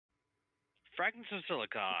Fragments of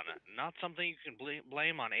silicon, not something you can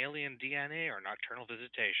blame on alien DNA or nocturnal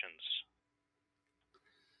visitations.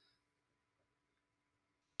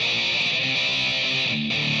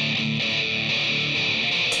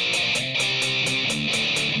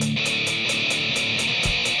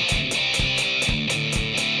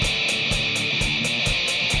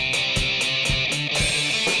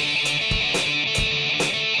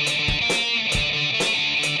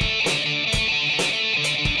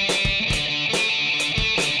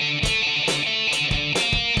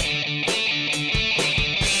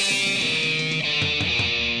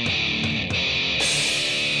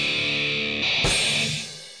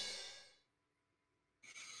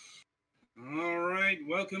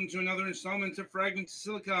 Welcome to another installment of Fragments of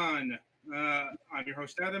Silicon. I'm your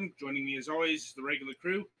host, Adam. Joining me, as always, the regular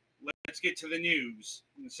crew. Let's get to the news,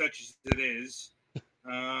 such as it is.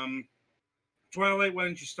 Twilight, why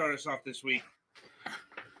don't you start us off this week?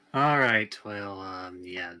 All right. Well,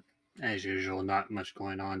 yeah, as usual, not much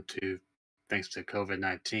going on thanks to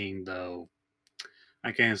COVID-19, though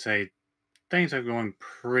I can say things are going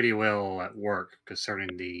pretty well at work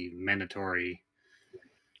concerning the mandatory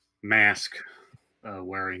mask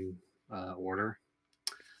wearing order.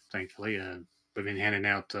 Thankfully, we've been handing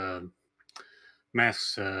out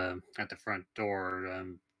masks at the front door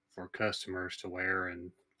for customers to wear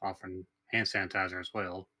and offering hand sanitizer as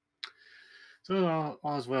well. So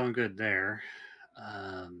all is well and good there.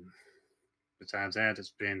 Besides that,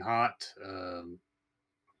 it's been hot. I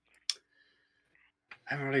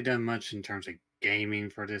haven't really done much in terms of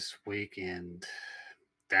gaming for this week, and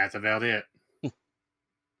that's about it.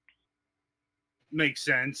 Makes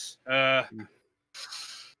sense.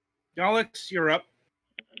 Alex, you're up.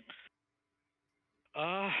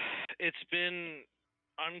 It's been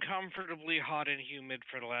uncomfortably hot and humid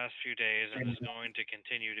for the last few days, and is going to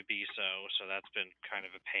continue to be so. So that's been kind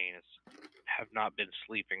of a pain. Have not been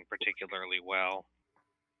sleeping particularly well.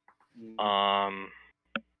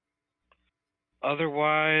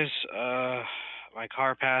 Otherwise, my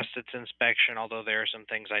car passed its inspection, although there are some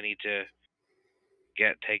things I need to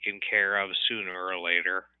get taken care of sooner or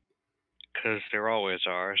later, because there always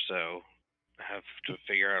are, so I have to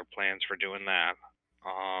figure out plans for doing that.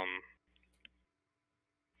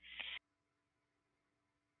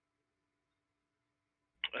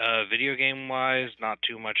 Video game-wise, not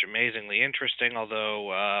too much amazingly interesting,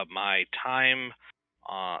 although my time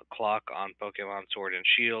clock on Pokemon Sword and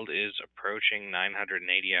Shield is approaching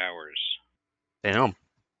 980 hours. Damn.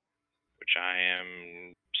 Which I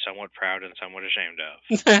am somewhat proud and somewhat ashamed of.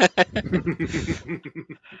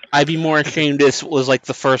 I'd be more ashamed if it was like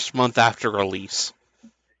the first month after release.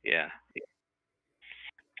 Yeah.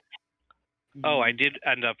 Oh, I did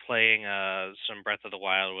end up playing some Breath of the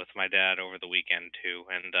Wild with my dad over the weekend too,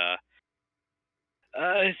 and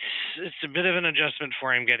it's a bit of an adjustment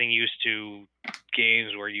for him getting used to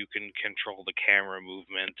games where you can control the camera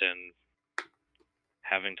movement and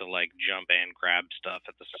having to like jump and grab stuff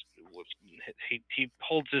at the. He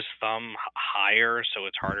holds his thumb higher, so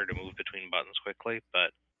it's harder to move between buttons quickly.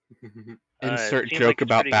 But insert joke like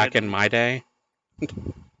about back in my day.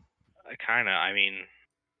 Kinda. I mean.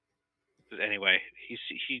 Anyway,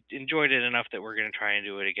 he enjoyed it enough that we're going to try and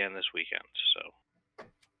do it again this weekend. So,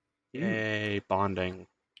 yay, bonding.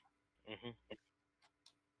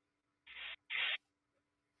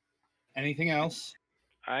 Anything else?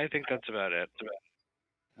 I think that's about it.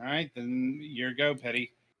 All right, then your go,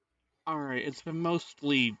 Petty. All right, it's been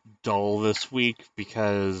mostly dull this week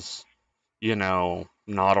because,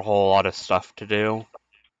 not a whole lot of stuff to do.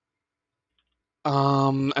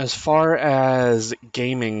 As far as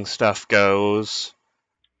gaming stuff goes,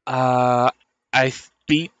 I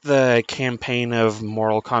beat the campaign of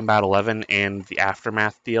Mortal Kombat 11 and the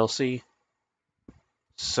Aftermath DLC.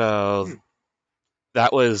 So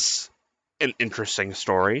that was an interesting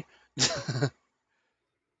story.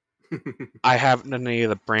 I haven't done any of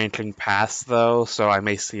the branching paths, though, so I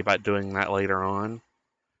may see about doing that later on.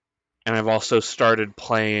 And I've also started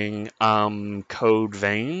playing Code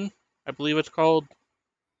Vein, I believe it's called.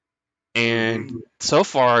 And so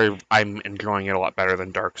far, I'm enjoying it a lot better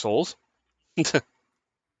than Dark Souls. I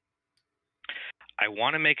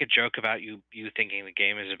want to make a joke about you thinking the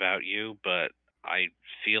game is about you, but I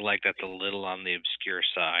feel like that's a little on the obscure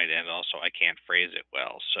side, and also I can't phrase it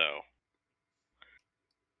well, so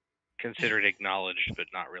consider it acknowledged, but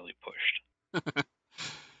not really pushed.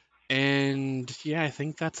 And yeah, I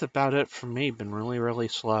think that's about it for me. Been really, really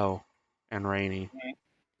slow and rainy.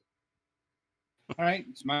 All right,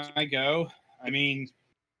 it's my go. I mean,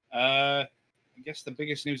 I guess the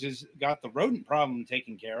biggest news is got the rodent problem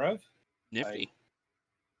taken care of. Nifty.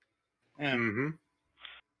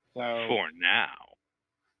 So For now.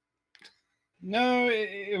 no,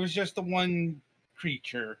 it was just the one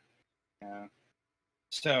creature. Yeah.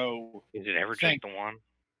 So Is it ever just thank the one?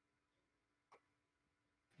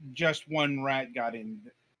 just one rat got into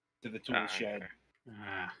the tool Ah, shed. okay.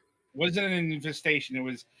 Ah, Wasn't an infestation. It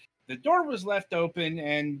was the door was left open,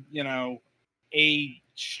 and a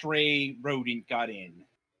stray rodent got in.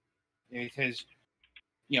 It has,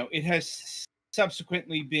 it has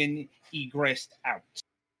subsequently been egressed out.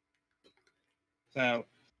 So,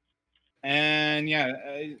 and yeah,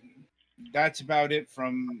 that's about it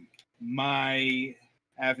from my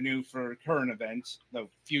avenue for current events, though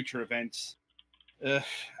future events.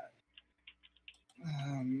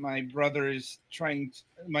 My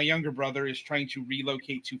younger brother is trying to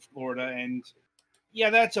relocate to Florida, and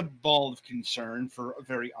yeah, that's a ball of concern for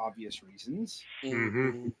very obvious reasons.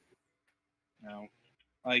 mm-hmm.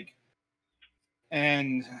 Like,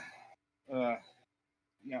 and I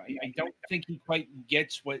don't think he quite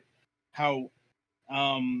gets how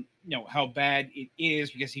bad it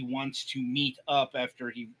is because he wants to meet up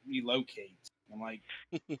after he relocates. I'm like,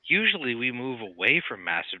 Usually we move away from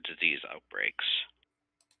massive disease outbreaks.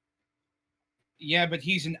 yeah, but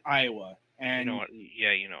he's in Iowa, and You know what?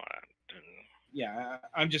 Yeah, you know what. yeah,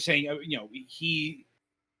 I'm just saying,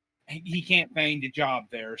 he can't find a job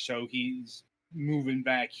there, so he's moving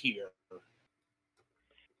back here.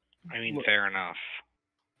 I mean, Look, fair enough.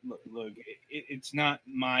 look, it's not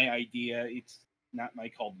my idea. It's not my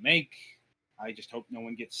call to make. I just hope no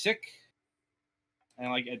one gets sick.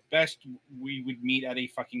 And like at best, we would meet at a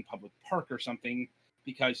fucking public park or something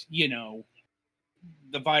because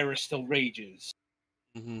the virus still rages.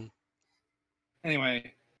 Mm-hmm.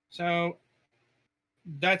 Anyway, so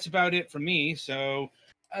that's about it for me. So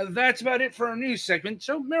that's about it for our news segment.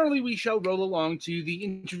 So merrily we shall roll along to the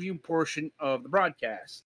interview portion of the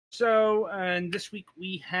broadcast. So, and this week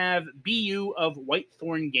we have BeeYoo of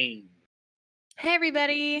Whitethorn Game. Hey,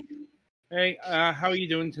 everybody. Hey, how are you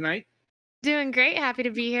doing tonight? Doing great. Happy to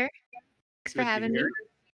be here. Thanks for Good to having me.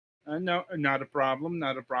 hear. No, not a problem.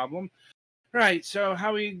 Not a problem. Right. So,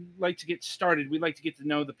 how we like to get started? We like to get to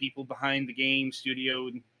know the people behind the game studio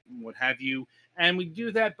and what have you, and we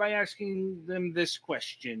do that by asking them this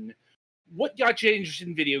question: what got you interested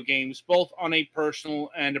in video games, both on a personal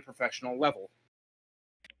and a professional level?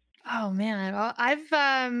 Oh man, well,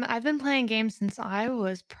 I've been playing games since I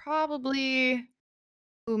was probably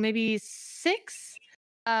maybe 6.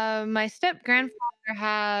 My step grandfather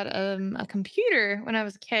had a computer when I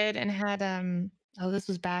was a kid and had this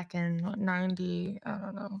was back in what, 90, I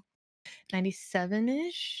don't know, 97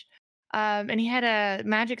 ish. And he had a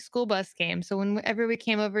Magic School Bus game. So whenever we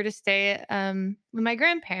came over to stay with my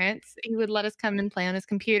grandparents, he would let us come and play on his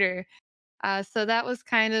computer. So that was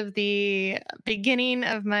kind of the beginning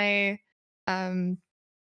of um,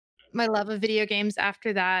 my love of video games.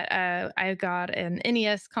 After that, I got an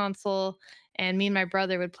NES console, and me and my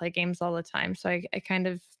brother would play games all the time. So I kind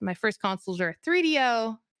of my first consoles were a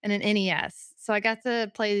 3DO and an NES. So I got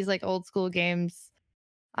to play these like old school games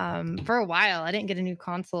for a while. I didn't get a new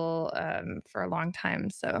console for a long time.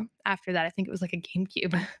 So after that, I think it was like a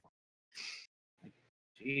GameCube.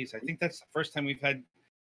 Jeez, I think that's the first time we've had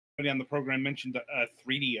somebody on the program mentioned a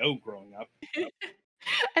 3DO growing up.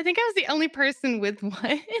 I think I was the only person with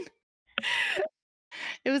one.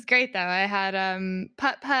 It was great though. I had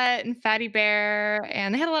Putt Putt and Fatty Bear,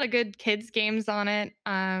 and they had a lot of good kids games on it.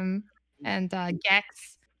 And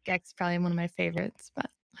Gex. Gex is probably one of my favorites. But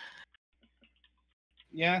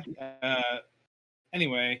Yeah.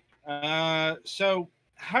 Anyway, so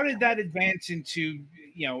how did that advance into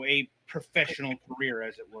a professional career,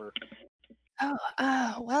 as it were?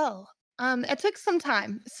 well, it took some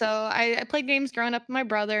time. So I played games growing up with my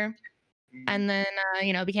brother, and then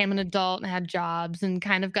became an adult and had jobs and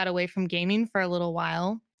kind of got away from gaming for a little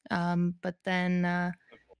while. But then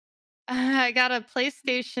I got a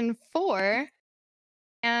PlayStation 4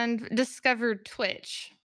 and discovered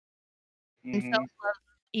Twitch and fell Mhm. in love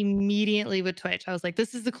immediately with Twitch. I was like,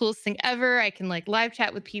 this is the coolest thing ever. I can like live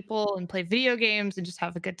chat with people and play video games and just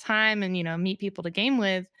have a good time and meet people to game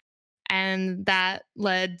with. And that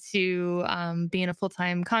led to being a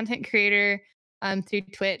full-time content creator through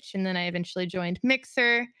Twitch. And then I eventually joined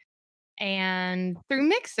Mixer. And through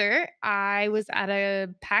Mixer, I was at a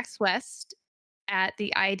PAX West at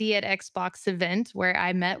the ID at Xbox event where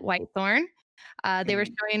I met Whitethorn. They were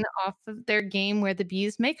showing off of their game where the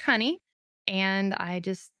bees make honey. And I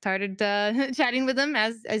just started chatting with them.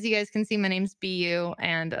 As you guys can see, my name's BeeYoo,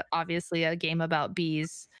 and obviously a game about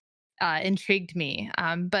bees intrigued me.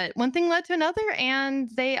 But one thing led to another, and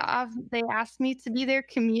they asked me to be their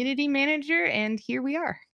community manager, and here we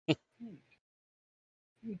are.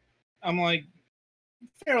 I'm like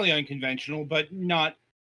fairly unconventional, but not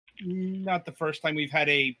the first time we've had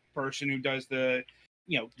a person who does the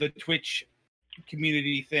Twitch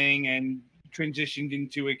community thing and transitioned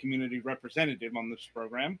into a community representative on this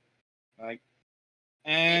program. Like,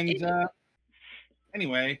 and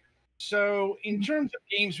anyway, so in terms of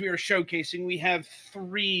games we are showcasing, we have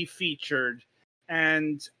 3 featured,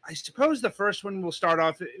 and I suppose the first one we'll start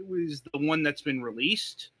off was the one that's been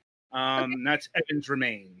released. That's Evan's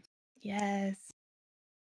Remains. Yes.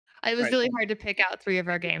 It was Right. really hard to pick out 3 of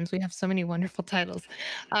our games. We have so many wonderful titles.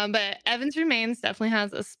 But Evans Remains definitely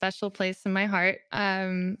has a special place in my heart.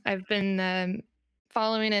 I've been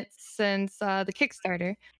following it since the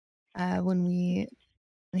Kickstarter when he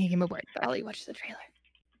came aboard. But I'll let you watch the trailer.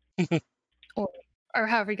 or or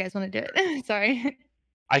however you guys want to do it. Sorry.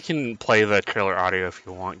 I can play the trailer audio if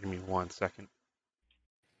you want. Give me 1 second.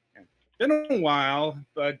 Been a while,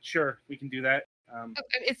 but sure, we can do that.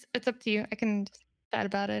 It's up to you. I can just chat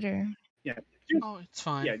about it or Yeah. Oh, it's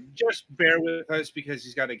fine. Yeah, just bear with us because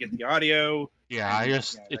he's got to get the audio. Yeah, I and,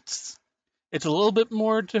 just yeah, it's a little bit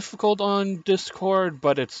more difficult on Discord,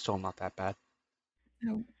 but it's still not that bad.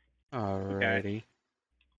 no. Alrighty.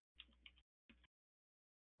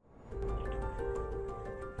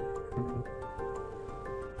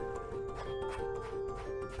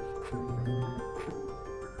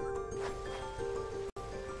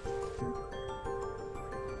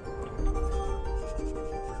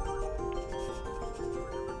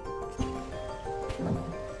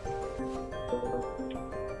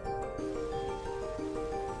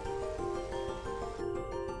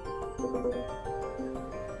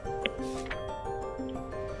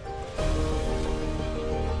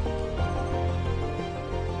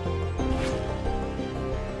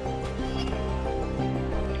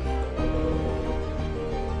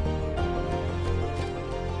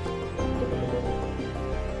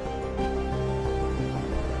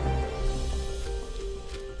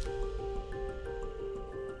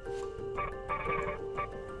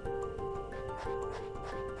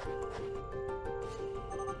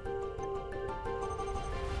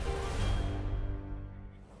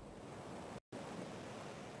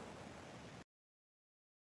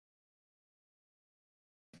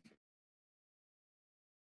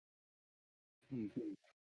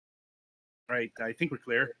 Right. I think we're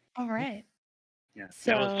clear. All right. Yeah.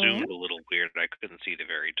 So That was zoomed a little weird. I couldn't see the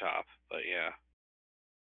very top, but yeah.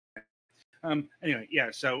 Anyway, yeah.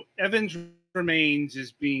 So Evans Remains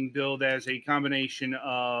is being billed as a combination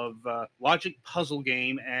of logic puzzle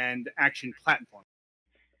game and action platform.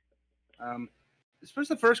 I suppose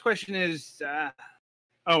the first question is,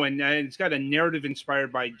 and it's got a narrative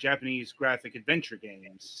inspired by Japanese graphic adventure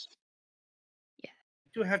games. Yeah. I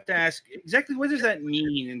do have to ask exactly what does that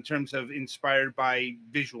mean in terms of inspired by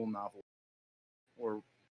visual novel or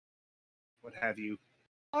what have you?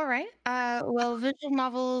 all right. Well, visual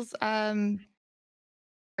novels are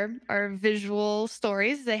visual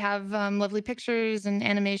stories. They have lovely pictures and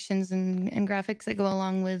animations and graphics that go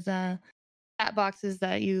along with chat boxes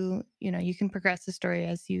that you can progress the story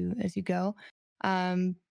as you go.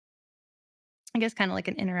 Um, I guess kind of like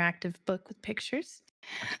an interactive book with pictures.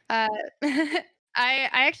 Uh, I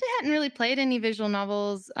actually hadn't really played any visual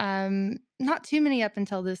novels, not too many up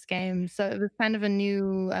until this game, so it was kind of a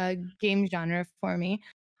new game genre for me.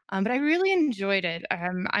 But I really enjoyed it.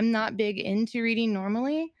 I'm not big into reading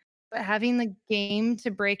normally, but having the game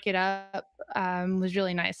to break it up was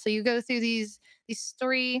really nice. So you go through these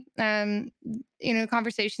story,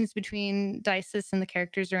 conversations between Dices and the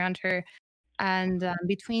characters around her, and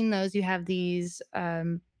between those, you have these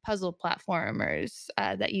puzzle platformers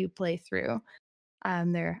that you play through.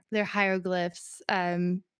 They're hieroglyphs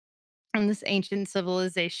from this ancient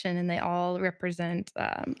civilization, and they all represent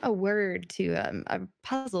a word to a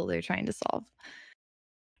puzzle they're trying to solve.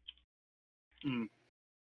 Mm.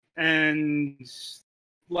 And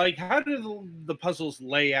like, how do the puzzles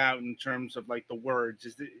lay out in terms of like the words?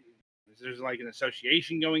 Is there like an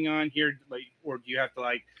association going on here, like, or do you have to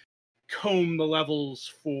like comb the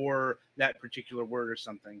levels for that particular word or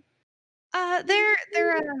something?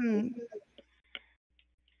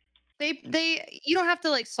 They you don't have to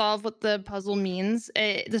like solve what the puzzle means.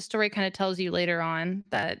 The story kind of tells you later on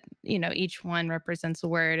that each one represents a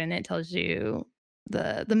word, and it tells you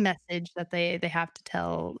the message that they have to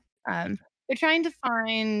tell. They're trying to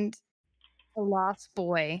find a lost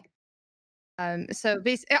boy. So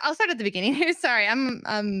basically, I'll start at the beginning here. Sorry, I'm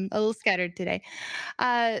a little scattered today.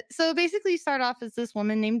 So basically, you start off as this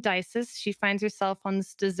woman named Dices. She finds herself on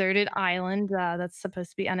this deserted island that's supposed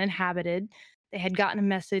to be uninhabited. They had gotten a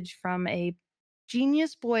message from a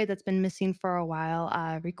genius boy that's been missing for a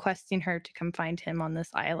while, requesting her to come find him on this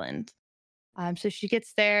island. So she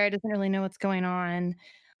gets there, doesn't really know what's going on,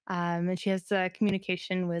 and she has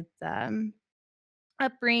communication with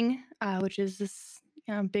Upring, which is this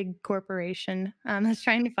big corporation that's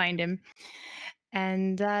trying to find him.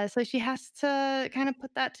 And so she has to kind of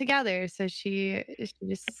put that together. So she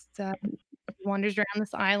just wanders around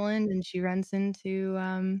this island and she runs into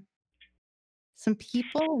some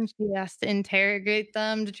people and she has to interrogate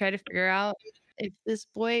them to try to figure out if this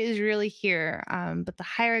boy is really here. But the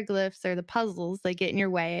hieroglyphs or the puzzles, they get in your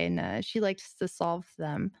way, and she likes to solve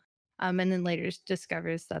them. And then later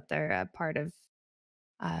discovers that they're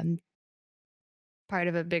um, part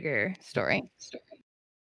of a bigger story.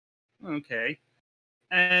 Okay.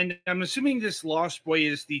 And I'm assuming this lost boy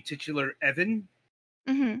is the titular Evan.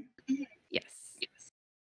 Hmm. Yes.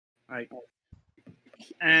 Right.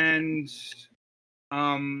 And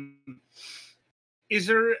um, is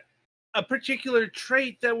there a particular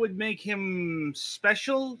trait that would make him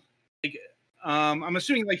special? Like, I'm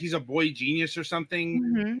assuming like he's a boy genius or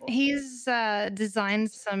something. He's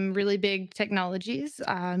designed some really big technologies.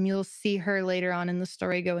 You'll see her later on in the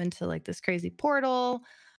story go into like this crazy portal.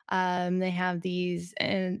 They have these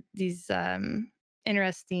interesting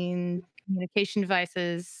communication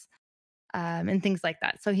devices and things like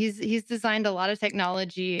that. So he's designed a lot of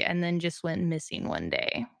technology and then just went missing one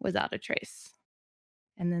day without a trace.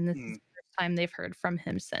 And then this is Hmm, the first time they've heard from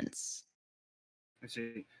him since. I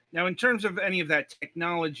see. Now, in terms of any of that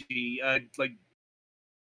technology,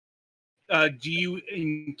 do you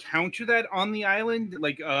encounter that on the island?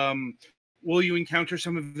 Like, will you encounter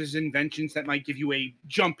some of his inventions that might give you a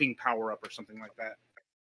jumping power up or something like that?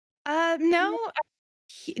 No,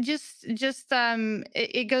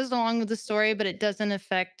 it goes along with the story, but it doesn't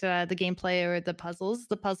affect the gameplay or the puzzles.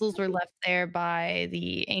 The puzzles were left there by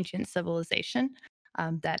the ancient civilization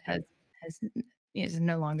that is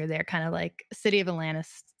no longer there, kind of like City of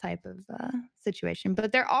Atlantis type of situation.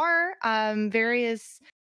 But there are various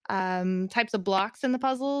types of blocks in the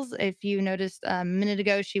puzzles. If you noticed a minute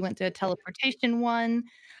ago, she went through a teleportation one.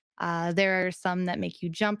 There are some that make you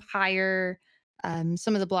jump higher.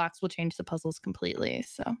 Some of the blocks will change the puzzles completely.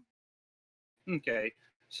 So, Okay,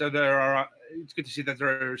 so there are. It's good to see that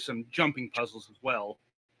there are some jumping puzzles as well.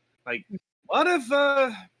 Like a lot of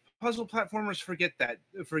puzzle platformers forget the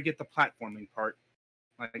platforming part.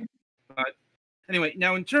 Like, but anyway,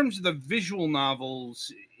 now in terms of the visual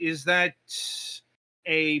novels, is that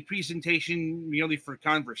a presentation merely for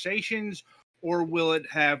conversations, or will it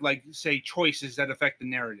have like say choices that affect the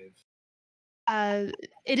narrative? uh,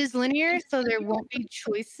 it is linear, so there won't be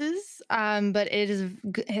choices. But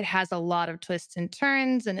it has a lot of twists and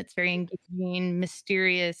turns, and it's very engaging,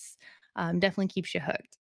 mysterious. Definitely keeps you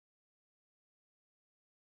hooked.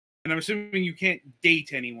 And I'm assuming you can't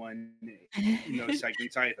date anyone in those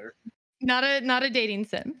segments either. Not a dating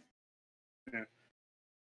sim. Yeah.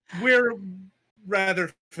 We're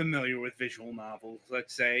rather familiar with visual novels,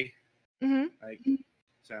 let's say. Hmm. Like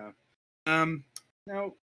so. Um,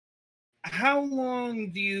 now, how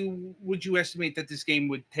long would you estimate that this game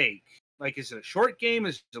would take? Like, is it a short game?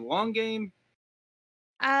 Is it a long game?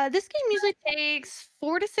 This game usually takes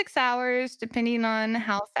 4 to 6 hours, depending on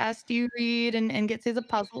how fast you read and get through the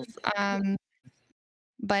puzzles.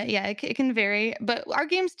 But yeah, it can vary. But our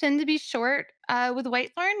games tend to be short. With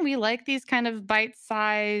Whitethorn, we like these kind of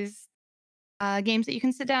bite-sized games that you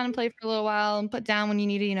can sit down and play for a little while and put down when you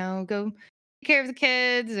need to, go take care of the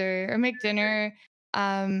kids or make dinner.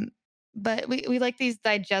 Um, but we like these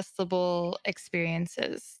digestible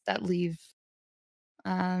experiences that leave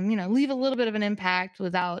a little bit of an impact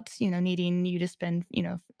without, needing you to spend,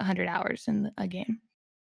 100 hours in a game.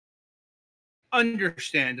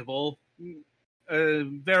 Understandable.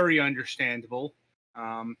 Very understandable.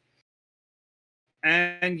 Um,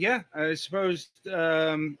 and yeah, I suppose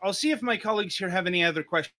I'll see if my colleagues here have any other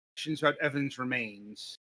questions about Evan's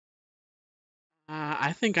remains.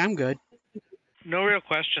 I think I'm good. No real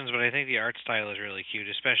questions, but I think the art style is really cute,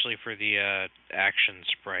 especially for the action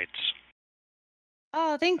sprites.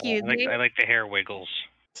 Oh, thank you. I like the hair wiggles.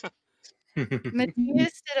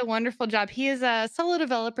 Matthias did a wonderful job. He is a solo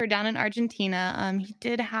developer down in Argentina. He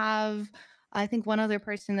did have, I think, one other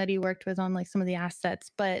person that he worked with on like some of the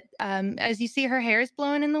assets. But as you see, her hair is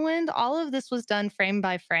blowing in the wind. All of this was done frame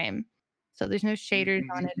by frame, so there's no shaders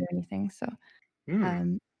on it or anything. So,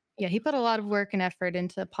 um, yeah, he put a lot of work and effort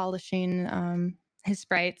into polishing his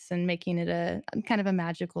sprites and making it a kind of a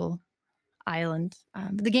magical island.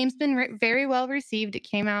 But the game's been very well received. It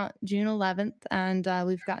came out June 11th, and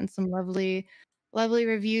we've gotten some lovely, lovely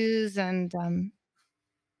reviews, and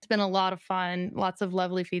been a lot of fun. Lots of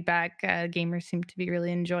lovely feedback. Gamers seem to be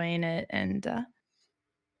really enjoying it and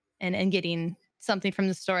getting something from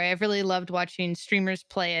the story. I've really loved watching streamers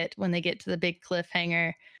play it when they get to the big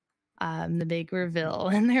cliffhanger, the big reveal,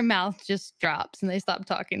 and their mouth just drops and they stop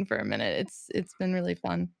talking for a minute. It's been really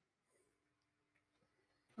fun.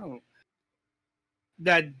 Oh,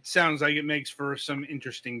 that sounds like it makes for some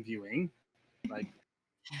interesting viewing. Like,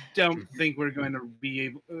 don't think we're going to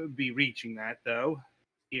be reaching that though,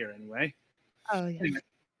 here anyway. Oh yeah. Anyway,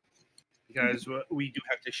 because we do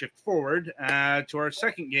have to shift forward to our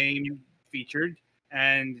second game featured,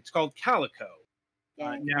 and it's called Calico.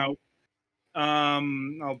 Now,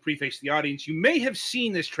 I'll preface the audience. You may have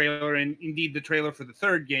seen this trailer, and indeed the trailer for the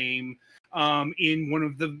third game, in one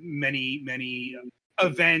of the many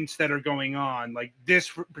events that are going on. Like this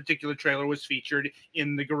particular trailer was featured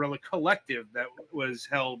in the Guerrilla Collective that was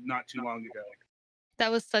held not too long ago. That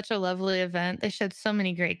was such a lovely event. They showed so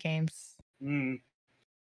many great games.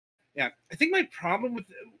 Yeah, I think my problem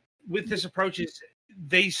with this approach is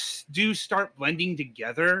they do start blending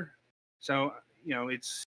together. So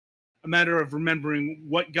it's a matter of remembering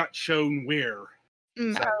what got shown where.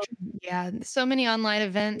 Yeah, so many online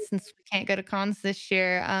events since we can't go to cons this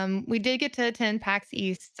year. We did get to attend PAX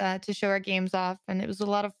East to show our games off, and it was a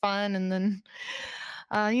lot of fun. And then,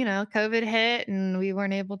 COVID hit, and we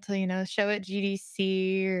weren't able to, show at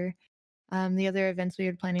GDC or the other events we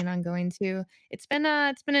were planning on going to. It's been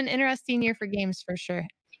an interesting year for games for sure.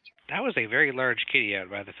 That was a very large kitty out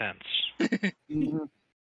by the fence.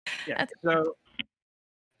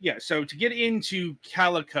 Yeah. So to get into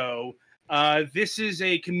Calico, this is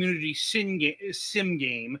a community sim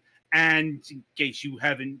game, and in case you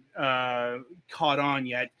haven't caught on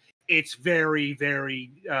yet, it's very,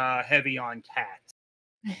 very heavy on cats.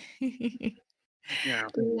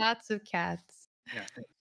 Lots of cats.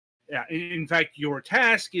 Yeah. In fact, your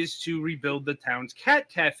task is to rebuild the town's cat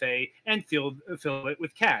cafe and fill it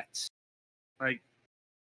with cats. Like,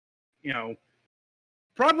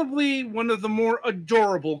 probably one of the more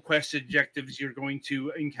adorable quest objectives you're going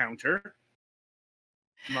to encounter.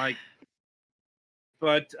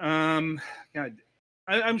 But God,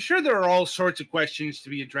 I'm sure there are all sorts of questions to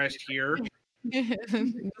be addressed here. This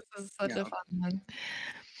is such a fun one.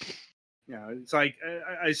 Yeah, it's like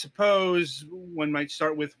I suppose one might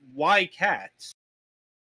start with why cats.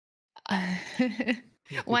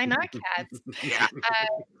 Why not cats? Yeah.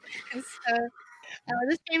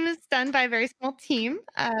 This game is done by a very small team.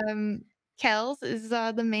 Kells is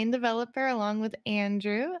the main developer along with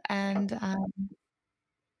Andrew, and I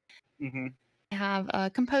have a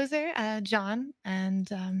composer, John, and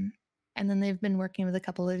then they've been working with a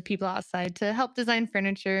couple of people outside to help design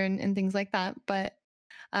furniture and things like that. But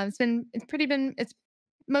it's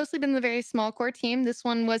mostly been the very small core team. This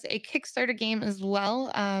one was a Kickstarter game as well.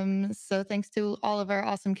 So thanks to all of our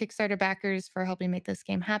awesome Kickstarter backers for helping make this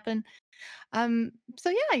game happen. So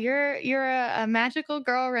yeah, you're a magical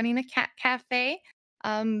girl running a cat cafe.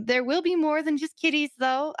 There will be more than just kitties,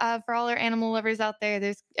 though. For all our animal lovers out there,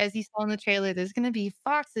 there's, as you saw in the trailer, there's going to be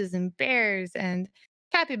foxes and bears and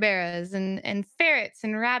capybaras and ferrets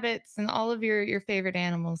and rabbits and all of your favorite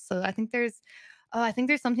animals. So I think there's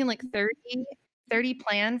something like 30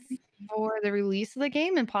 planned for the release of the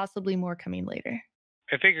game and possibly more coming later.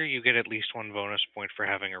 I figure you get at least one bonus point for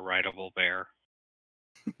having a rideable bear.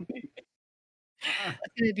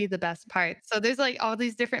 That's going to be the best part. So there's like all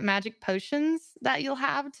these different magic potions that you'll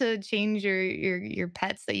have to change your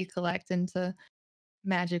pets that you collect into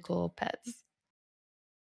magical pets.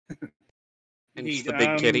 And it's the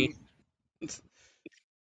big kitty.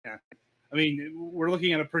 Yeah, I mean, we're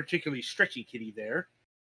looking at a particularly stretchy kitty there.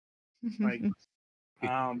 Like,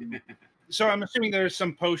 so I'm assuming there's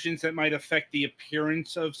some potions that might affect the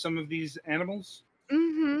appearance of some of these animals.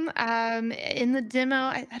 In the demo,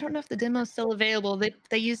 I don't know if the demo is still available.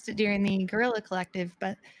 They used it during the Guerrilla Collective,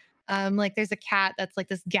 but like there's a cat that's like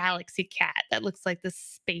this galaxy cat that looks like the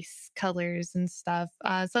space colors and stuff.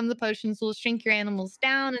 Some of the potions will shrink your animals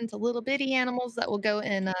down into little bitty animals that will go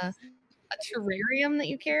in a terrarium that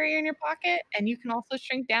you carry in your pocket, and you can also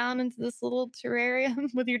shrink down into this little terrarium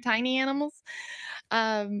with your tiny animals.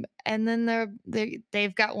 And then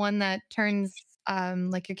they've got one that turns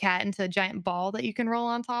like your cat into a giant ball that you can roll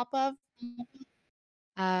on top of.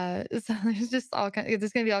 So there's just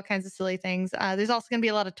there's going to be all kinds of silly things. There's also going to be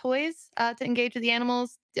a lot of toys to engage with the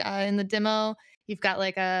animals. In the demo, you've got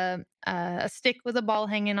like a stick with a ball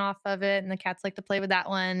hanging off of it, and the cats like to play with that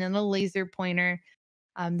one, and a laser pointer.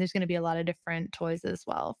 There's going to be a lot of different toys as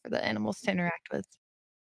well for the animals to interact with.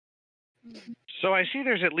 So I see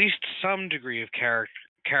there's at least some degree of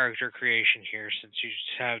character creation here, since you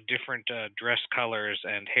have different dress colors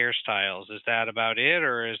and hairstyles. Is that about it,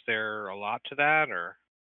 or is there a lot to that? Or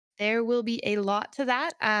There will be a lot to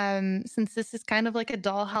that. Since this is kind of like a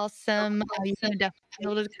dollhouse sim, you can definitely be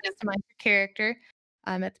able to customize your character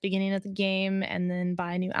at the beginning of the game and then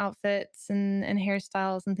buy new outfits and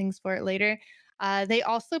hairstyles and things for it later. They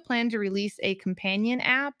also plan to release a companion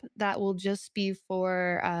app that will just be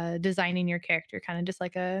for designing your character, kind of just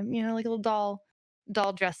like a like a little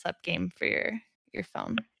doll dress up game for your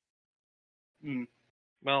phone. Hmm.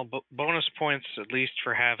 well, bonus points at least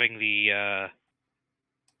for having the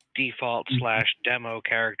default / demo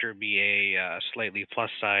character be a slightly plus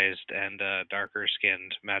sized and darker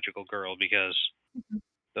skinned magical girl, because Mhm.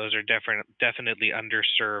 those are definitely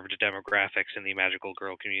underserved demographics in the magical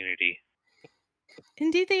girl community.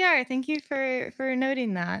 Indeed, they are. Thank you for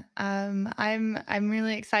noting that. I'm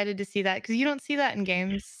really excited to see that because you don't see that in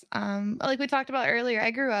games. Like we talked about earlier,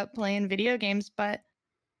 I grew up playing video games, but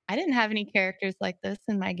I didn't have any characters like this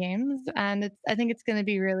in my games, and I think it's going to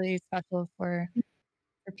be really special for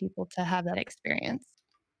people to have that experience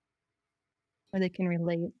where they can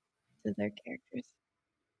relate to their characters.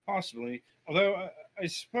 Possibly. Although I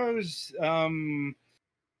suppose the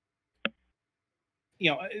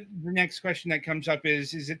next question that comes up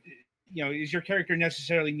is it is your character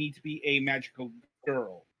necessarily need to be a magical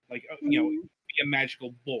girl, like Mm. be a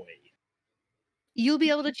magical boy? You'll be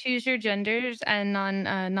able to choose your genders and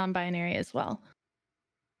non-binary as well.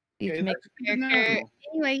 You Okay, can make that's your good to character know.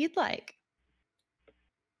 any way you'd like.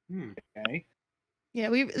 Hmm. Okay. Yeah,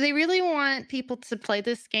 they really want people to play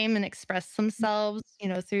this game and express themselves,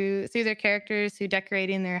 through their characters, through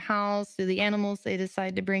decorating their house, through the animals they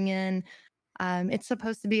decide to bring in. It's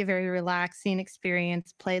supposed to be a very relaxing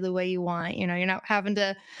experience. Play the way you want. You're not having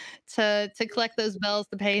to collect those bells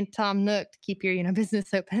to pay Tom Nook to keep your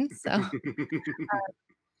business open. So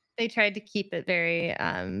they tried to keep it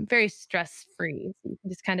very stress free. So you can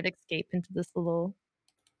just kind of escape into this little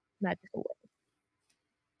magical world.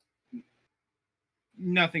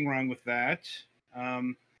 Nothing wrong with that.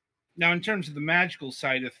 Um, Now, in terms of the magical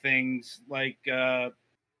side of things, like you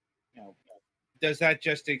know, does that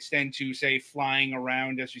just extend to say flying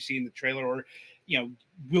around as you see in the trailer, or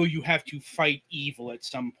will you have to fight evil at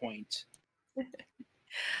some point?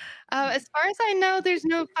 As far as I know, there's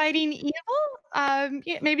no fighting evil.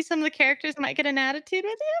 Yeah, maybe some of the characters might get an attitude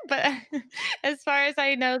with you, but as far as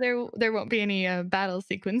I know, there won't be any battle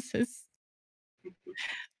sequences.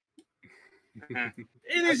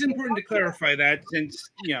 It is important to clarify that, since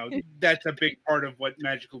that's a big part of what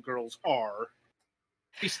magical girls are.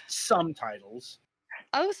 At least some titles,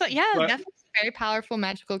 Oh, so yeah, but definitely very powerful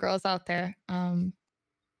magical girls out there. I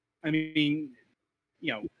mean,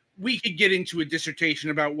 you know, we could get into a dissertation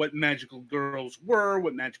about what magical girls were,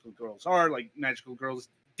 what magical girls are. Like, magical girls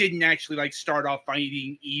didn't actually like start off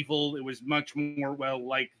fighting evil. It was much more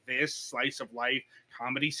like this slice of life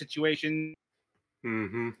comedy situation.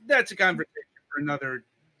 Mm-hmm. That's a conversation for another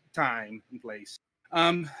time and place.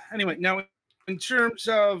 Anyway, now in terms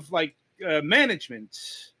of like management,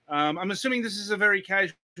 I'm assuming this is a very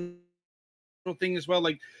casual thing as well.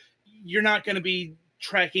 Like, you're not going to be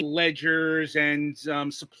tracking ledgers and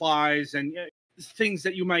supplies and things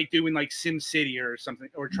that you might do in like Sim City or something,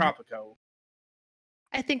 or Tropico.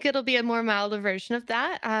 I think it'll be a more milder version of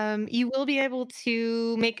that. You will be able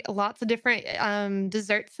to make lots of different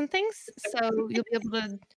desserts and things. So you'll be able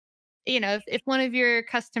to, if one of your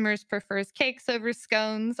customers prefers cakes over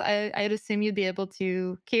scones, I'd assume you'd be able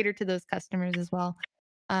to cater to those customers as well,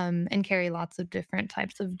 and carry lots of different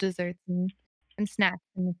types of desserts and snacks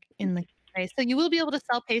in the tray. So you will be able to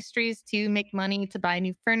sell pastries to make money to buy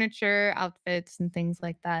new furniture, outfits, and things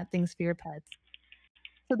like that, things for your pets.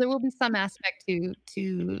 So there will be some aspect to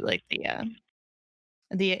like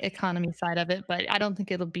the economy side of it, but I don't think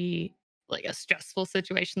it'll be like a stressful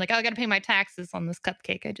situation. Like, oh, I got to pay my taxes on this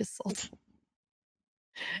cupcake I just sold.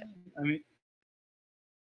 I mean,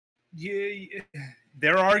 yeah,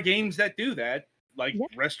 there are games that do that. Like Yeah.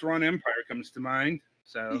 Restaurant Empire comes to mind.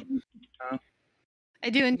 So uh, I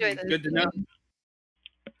do enjoy those good to know. games.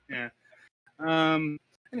 Yeah.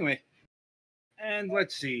 Anyway, and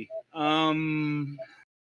let's see.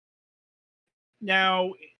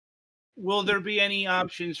 Now, will there be any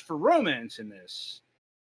options for romance in this?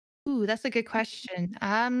 Ooh, that's a good question.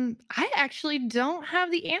 I actually don't have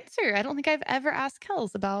the answer. I don't think I've ever asked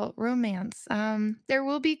Kels about romance. There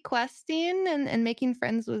will be questing and making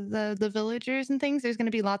friends with the villagers and things. There's going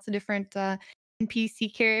to be lots of different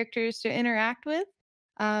NPC characters to interact with.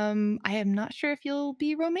 I am not sure if you'll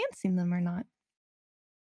be romancing them or not.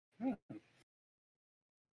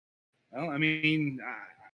 Well, I mean,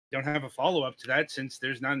 don't have a follow up to that since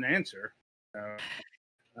there's not an answer.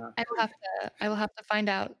 I will have to find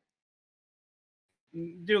out.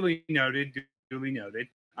 Duly noted. Duly noted.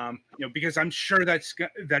 Because I'm sure that's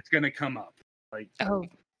going to come up. Like, Oh,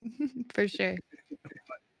 for sure.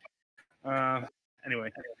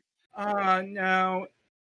 anyway, now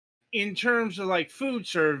in terms of like food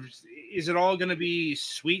served, is it all going to be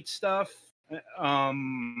sweet stuff,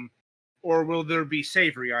 or will there be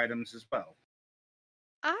savory items as well?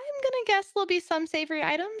 I'm gonna guess there'll be some savory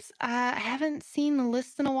items. I haven't seen the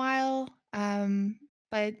list in a while,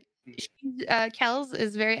 but Kels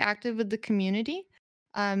is very active with the community,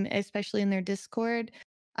 especially in their Discord.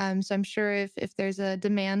 So I'm sure if there's a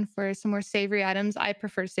demand for some more savory items, I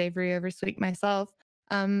prefer savory over sweet myself.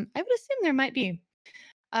 I would assume there might be.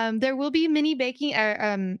 There will be mini baking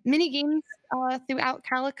or mini games throughout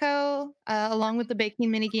Calico, along with the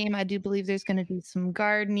baking mini game. I do believe there's going to be some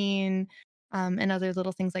gardening and other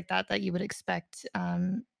little things like that that you would expect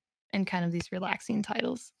in kind of these relaxing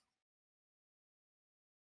titles.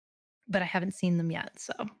 But I haven't seen them yet,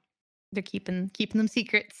 so they're keeping them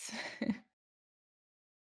secrets.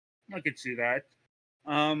 I could see that.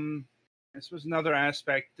 This was another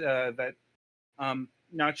aspect that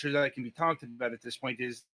not sure that can be talked about at this point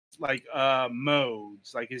is like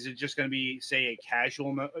modes. Like, is it just going to be, say, a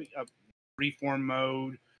casual a freeform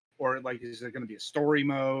mode, or like is there going to be a story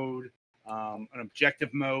mode, an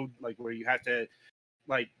objective mode, like where you have to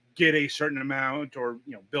like get a certain amount or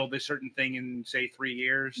build a certain thing in say 3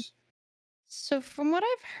 years? So from what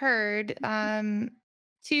I've heard,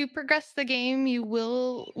 to progress the game, you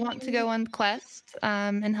will want to go on quest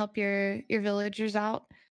and help your villagers out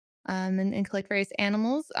and collect various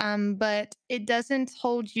animals. But it doesn't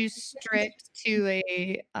hold you strict to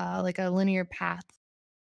a like a linear path.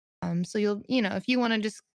 So if you want to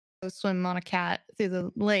just go swim on a cat through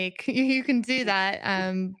the lake, you can do that.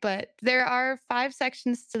 But there are 5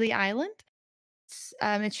 sections to the island.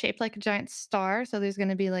 It's shaped like a giant star, so there's going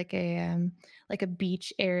to be like a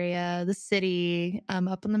beach area, the city,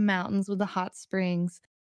 up in the mountains with the hot springs.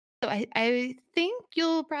 So I think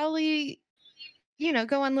you'll probably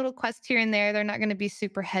go on little quests here and there. They're not going to be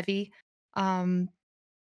super heavy, to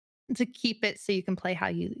keep it so you can play how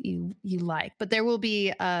you like. But there will be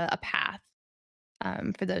a path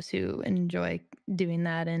for those who enjoy doing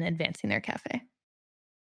that and advancing their cafe.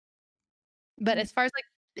 But as far as like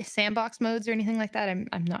sandbox modes or anything like that,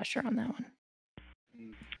 I'm not sure on that one.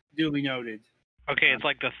 Duly noted. Okay, it's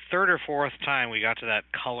like the third or fourth time we got to that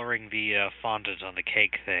coloring the fondant on the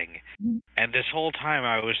cake thing. And this whole time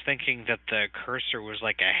I was thinking that the cursor was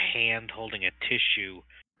like a hand holding a tissue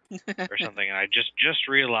or something, and I just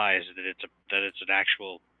realized that it's an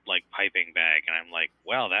actual like piping bag, and I'm like,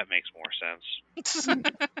 well, that makes more sense.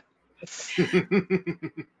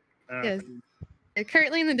 Yes.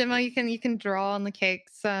 Currently in the demo, you can draw on the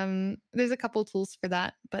cakes. There's a couple tools for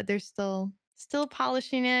that, but they're still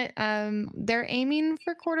polishing it. They're aiming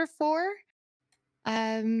for Q4.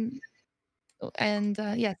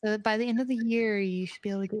 Yeah, so by the end of the year, you should be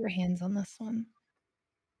able to get your hands on this one.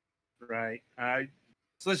 Right.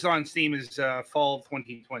 It's listed on Steam as fall of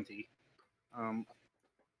 2020.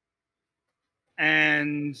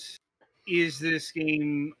 And is this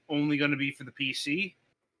game only going to be for the PC?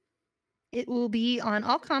 It will be on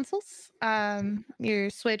all consoles, your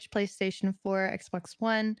Switch, PlayStation 4, Xbox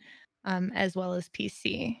One, as well as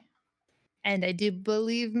PC. And I do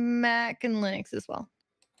believe Mac and Linux as well.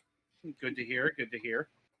 Good to hear. Good to hear.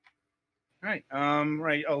 All right.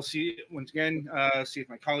 Right. I'll see once again. See if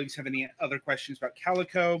my colleagues have any other questions about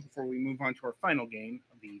Calico before we move on to our final game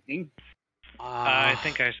of the evening. I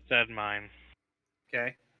think I said mine.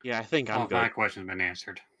 Okay. Yeah, I think I'm All good. 5 questions have been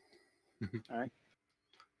answered. All right.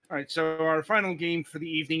 All right. So our final game for the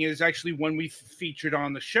evening is actually one we featured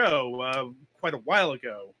on the show quite a while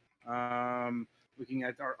ago. Looking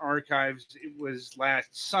at our archives, it was last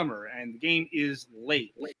summer, and the game is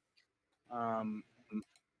Lake.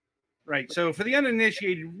 Right. So for the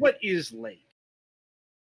uninitiated, what is Lake?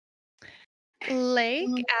 Lake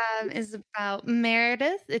is about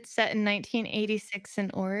Meredith. It's set in 1986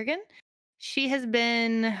 in Oregon. She has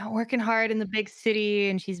been working hard in the big city,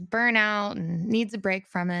 and she's burnt out and needs a break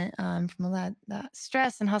from it, from all that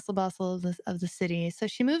stress and hustle bustle of the city. So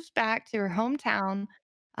she moves back to her hometown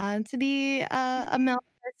to be a male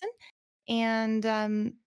person,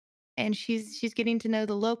 and she's getting to know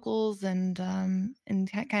the locals and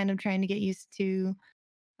kind of trying to get used to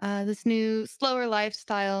this new slower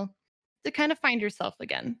lifestyle to kind of find herself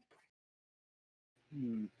again.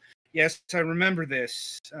 Yes, I remember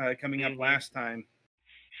this coming up last time.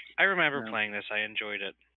 I remember playing this. I enjoyed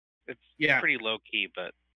it. It's pretty low key,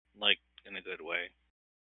 but like in a good way.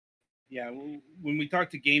 Yeah, when we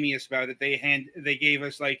talked to Gamius about it, they gave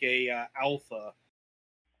us like a alpha.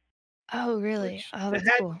 Oh, really? Which Oh, that's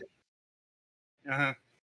had, cool. Uh-huh.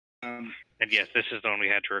 And yes, this is the one we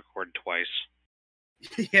had to record twice.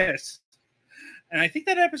 Yes. And I think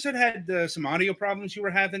that episode had some audio problems you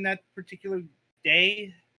were having that particular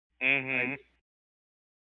day. Mm-hmm.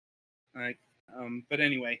 But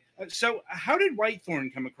anyway, so how did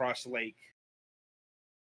Whitethorn come across the lake?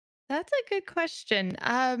 That's a good question.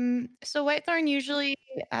 So Whitethorn usually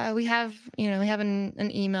we have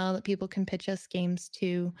an email that people can pitch us games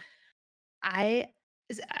to. I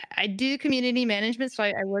I do community management, so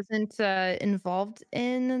I wasn't involved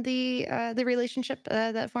in the relationship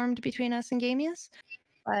that formed between us and Gamius,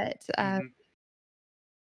 but I'm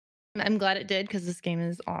glad it did because this game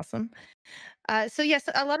is awesome. So yes,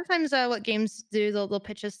 a lot of times what games do, they'll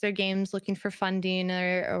pitch us their games looking for funding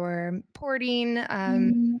or porting.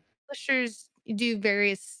 Publishers do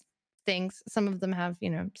various things. Some of them have,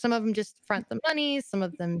 some of them just front the money. Some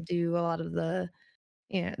of them do a lot of the,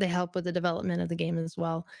 they help with the development of the game as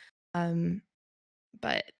well.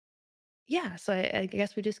 But yeah, so I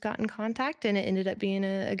guess we just got in contact, and it ended up being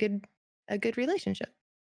a good relationship.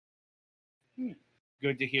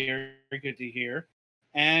 Good to hear. Good to hear.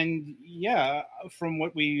 And yeah, from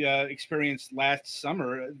what we experienced last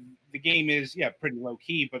summer, the game is pretty low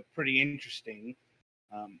key, but pretty interesting.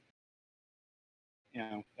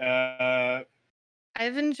 You know,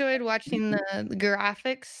 I've enjoyed watching the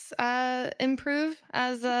graphics improve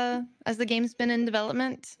as the game's been in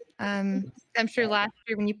development. I'm sure last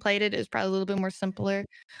year when you played it, it was probably a little bit more simpler.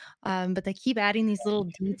 But they keep adding these little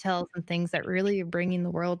details and things that really are bringing the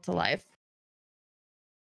world to life.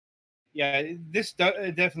 yeah, this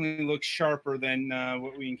definitely looks sharper than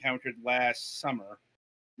what we encountered last summer.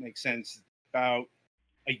 Makes sense. About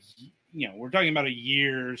we're talking about a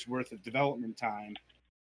year's worth of development time.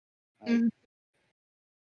 Mhm.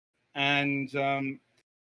 And let's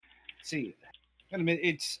see,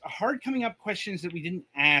 it's hard coming up questions that we didn't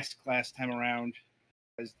ask last time around,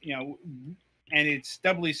 because and it's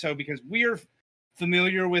doubly so because we're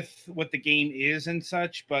familiar with what the game is and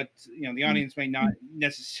such, but the audience may not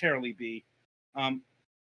necessarily be.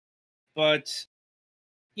 But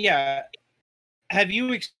yeah, have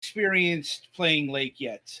you experienced playing Lake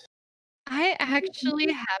yet? I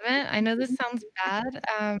actually haven't. I know this sounds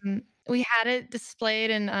bad. We had it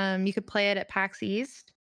displayed and you could play it at PAX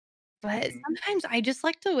East, but sometimes I just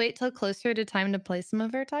like to wait till closer to time to play some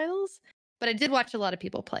of our titles. But I did watch a lot of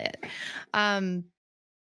people play it.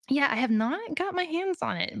 Yeah, I have not got my hands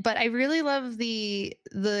on it, but I really love the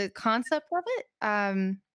concept of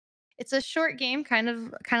it. It's a short game, kind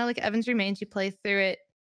of like Evans Remains. You play through it,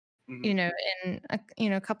 Mhm.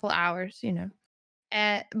 in a couple hours.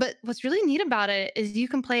 But what's really neat about it is you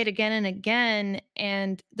can play it again and again,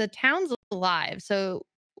 and the town's alive. So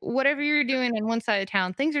whatever you're doing on one side of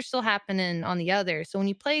town, things are still happening on the other. So when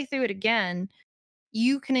you play through it again,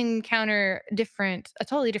 you can encounter a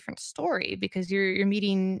totally different story because you're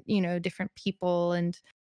meeting, different people and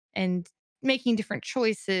making different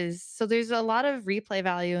choices. So there's a lot of replay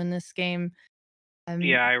value in this game.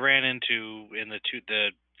 Yeah, I ran into in the two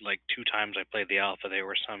times I played the alpha, there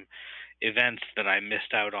were some events that I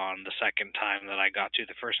missed out on the second time that I got to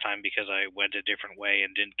the first time because I went a different way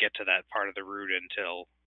and didn't get to that part of the route until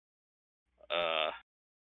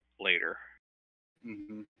later.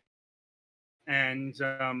 Mhm. And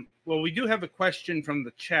well, we do have a question from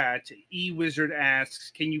the chat. eWizard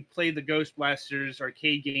asks, "Can you play the Ghost Blasters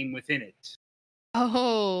arcade game within it?"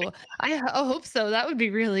 Oh, I hope so. That would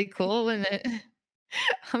be really cool, wouldn't it?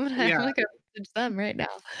 I'm Yeah, gonna go message them right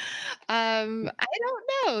now. I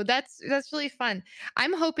don't know. That's really fun.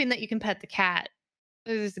 I'm hoping that you can pet the cat.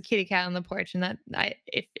 There's a kitty cat on the porch, and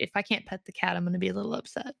if I can't pet the cat, I'm gonna be a little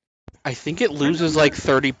upset. I think it loses like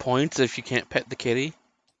 30 points if you can't pet the kitty.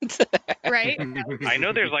 Right? I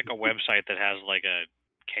know there's like a website that has like a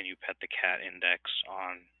 "Can you pet the cat" index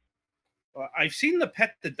on. I've seen the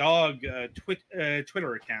pet the dog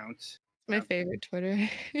Twitter account. My favorite Twitter.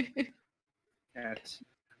 Yes.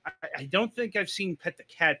 I don't think I've seen pet the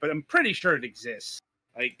cat, but I'm pretty sure it exists.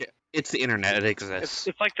 Like, It's the internet. It exists.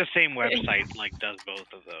 It's like the same website like does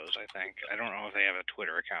both of those. I think. I don't know if they have a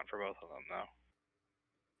Twitter account for both of them though.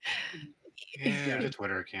 Yeah, there's a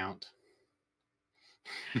Twitter account.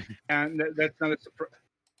 and that's not a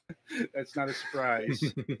that's not a surprise.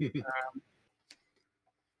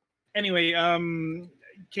 Anyway,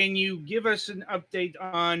 can you give us an update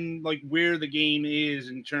on like where the game is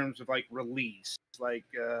in terms of like release? Like,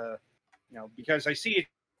 because I see it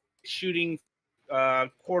shooting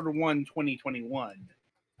Q1 2021.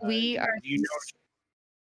 We are Do you know?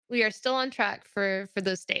 we are still on track for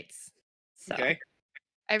those dates. So Okay.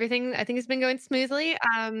 everything I think has been going smoothly.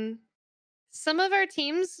 Some of our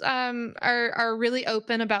teams are really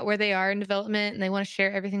open about where they are in development and they want to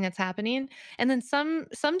share everything that's happening. And then some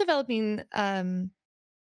developing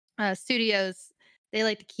studios, they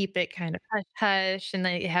like to keep it kind of hush hush and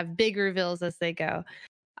they have big reveals as they go.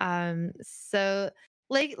 So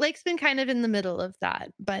Lake's been kind of in the middle of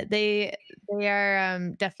that, but they are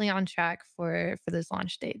definitely on track for those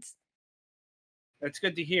launch dates. That's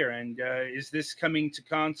good to hear. And is this coming to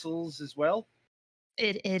consoles as well?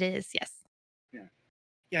 It is, yes. Yeah.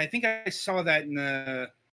 Yeah, I think I saw that in the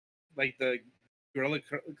Gorilla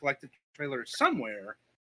Collective trailer somewhere.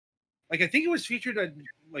 Like I think it was featured at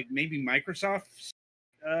like maybe Microsoft's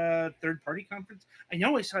third party conference. I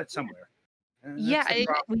know I saw it somewhere. Yeah, That's the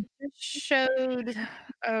problem. we just showed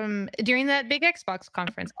during that big Xbox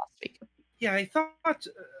conference last week. Yeah, I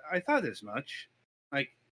thought as much. Like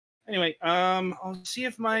anyway, I'll see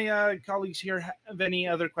if my colleagues here have any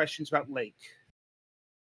other questions about Lake.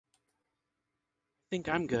 I think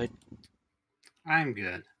I'm good. I'm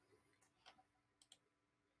good.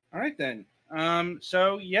 All right then.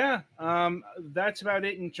 So yeah, that's about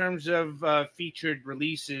it in terms of featured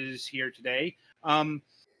releases here today.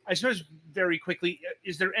 I suppose very quickly,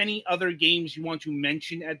 is there any other games you want to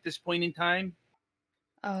mention at this point in time?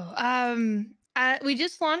 Oh, we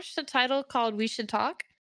just launched a title called We Should Talk.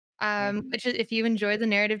 Which is if you enjoy the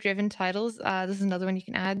narrative-driven titles, this is another one you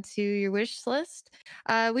can add to your wish list.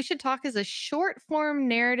 We Should Talk is a short-form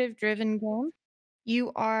narrative-driven game.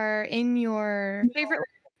 You are in your favorite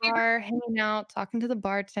bar, hanging out, talking to the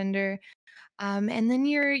bartender, and then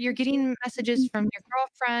you're getting messages from your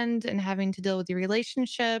girlfriend and having to deal with your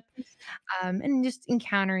relationship, and just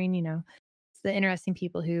encountering, the interesting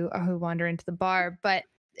people who wander into the bar. But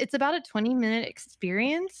it's about a 20-minute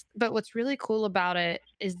experience. But what's really cool about it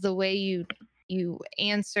is the way you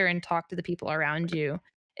answer and talk to the people around you.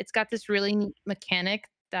 It's got this really neat mechanic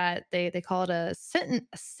that they call it a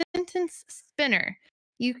sentence spinner.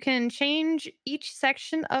 You can change each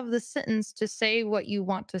section of the sentence to say what you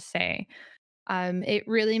want to say. It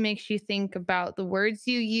really makes you think about the words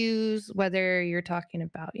you use, whether you're talking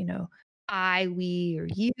about, I, we, or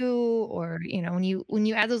you, or when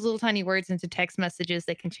you add those little tiny words into text messages,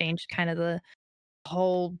 they can change kind of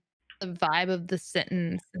whole the vibe of the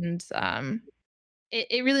sentence, and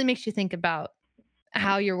it really makes you think about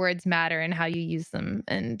how your words matter and how you use them.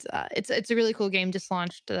 And it's a really cool game, just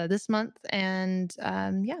launched this month, and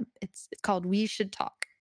yeah, it's called We Should Talk.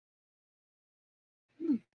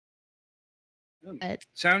 But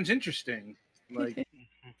Sounds interesting. Like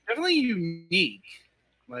definitely unique.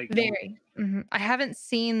 Like very. I haven't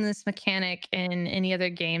seen this mechanic in any other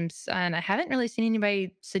games, and I haven't really seen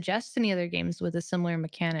anybody suggest any other games with a similar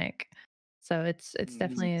mechanic. So it's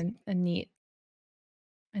definitely a neat,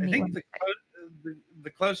 I think one. the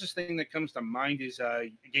closest thing that comes to mind is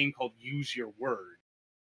a game called Use Your Word.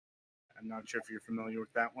 I'm not sure if you're familiar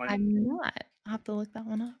with that one. I'm not. I'll have to look that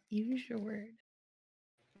one up. Use your word.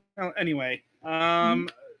 Well, anyway, so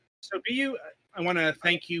BeeYoo, I want to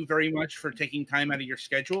thank you very much for taking time out of your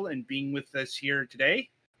schedule and being with us here today.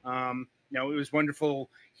 It was wonderful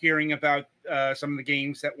hearing about some of the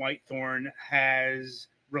games that Whitethorn has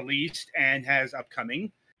released and has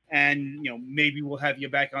upcoming. And, maybe we'll have you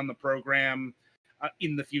back on the program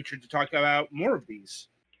in the future to talk about more of these.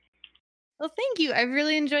 Well, thank you. I've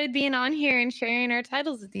really enjoyed being on here and sharing our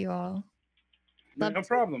titles with you all. No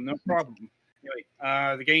problem. No problem.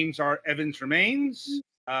 Anyway, the games are Evans Remains,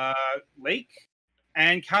 Lake,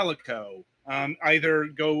 and Calico. Either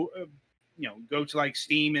go to like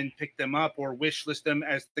Steam and pick them up, or wish list them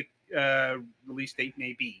as the release date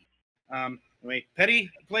may be. Anyway, Petty,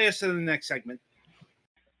 play us to the next segment.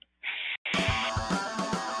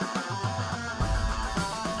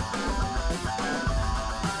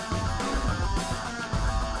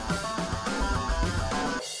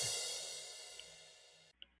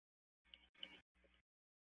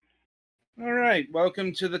 All right,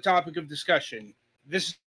 welcome to the topic of discussion.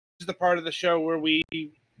 This is the part of the show where we,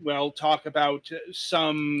 talk about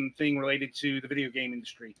something related to the video game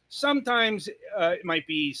industry. Sometimes it might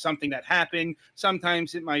be something that happened.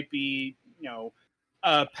 Sometimes it might be,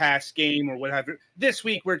 a past game or whatever. This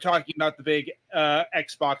week we're talking about the big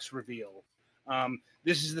Xbox reveal.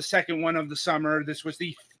 This is the second one of the summer. This was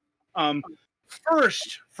the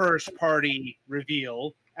first party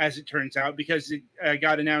reveal, as it turns out, because it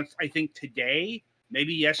got announced, I think, today,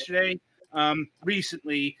 maybe yesterday,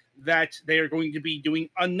 recently, that they are going to be doing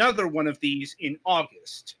another one of these in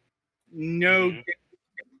August. No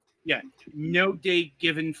date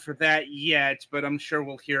given for that yet, but I'm sure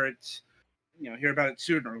we'll hear about it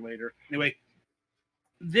sooner or later. Anyway,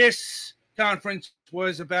 this conference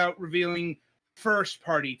was about revealing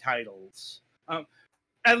first-party titles.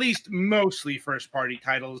 At least mostly first-party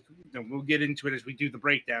titles. We'll get into it as we do the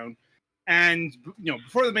breakdown. And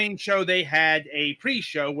before the main show, they had a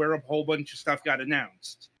pre-show where a whole bunch of stuff got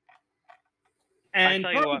announced. And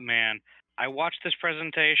I tell you what, man, I watched this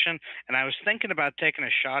presentation and I was thinking about taking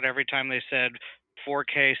a shot every time they said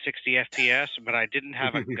 4K 60 FPS, but I didn't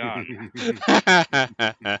have a gun.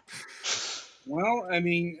 Well, I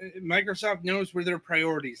mean, Microsoft knows where their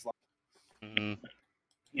priorities lie. Mhm.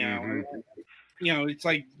 It's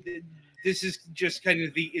like this is just kind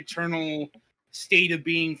of the eternal state of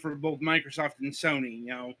being for both Microsoft and Sony.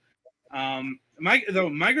 Though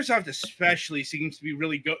Microsoft especially seems to be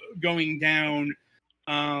really going down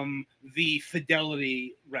the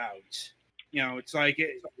fidelity route. It's like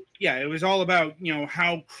it was all about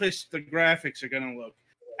how crisp the graphics are going to look,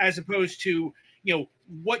 as opposed to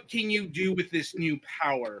what can you do with this new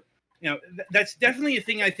power. That's definitely a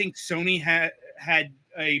thing I think Sony had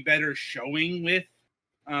a better showing with.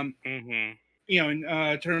 In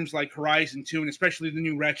terms like Horizon 2 and especially the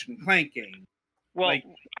new Ratchet and Clank game. Well, I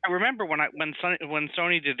remember when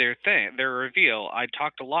Sony did their reveal, I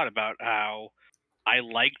talked a lot about how I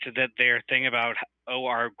liked that their thing about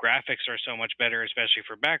our graphics are so much better, especially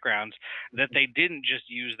for backgrounds, that they didn't just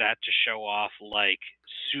use that to show off like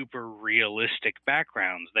super realistic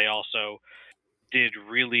backgrounds. They also did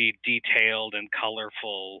really detailed and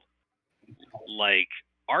colorful like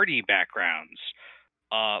arty backgrounds.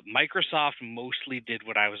 Microsoft mostly did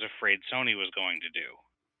what I was afraid Sony was going to do.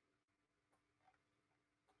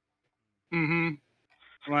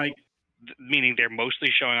 Like, meaning they're mostly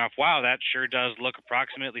showing off, wow, that sure does look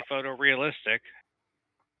approximately photorealistic.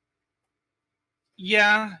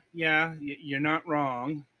 Yeah, you're not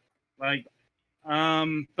wrong. Like,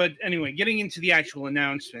 but anyway, getting into the actual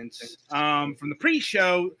announcements from the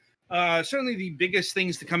pre-show, certainly the biggest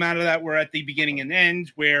things to come out of that were at the beginning and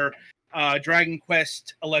end, where Dragon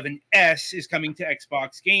Quest XI-S is coming to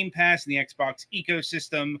Xbox Game Pass and the Xbox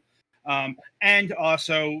ecosystem, and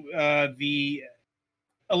also the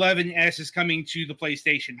 11S is coming to the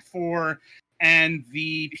PlayStation 4 and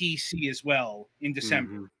the PC as well in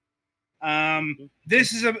December.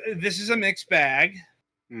 This is a mixed bag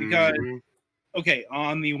because okay,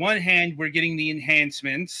 on the one hand, we're getting the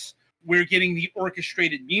enhancements, we're getting the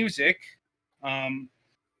orchestrated music,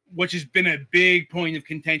 which has been a big point of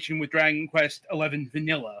contention with Dragon Quest XI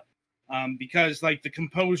Vanilla, because like the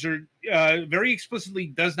composer very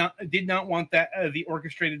explicitly did not want that the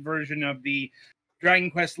orchestrated version of the Dragon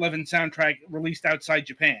Quest XI soundtrack released outside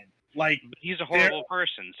Japan. Like, but he's a horrible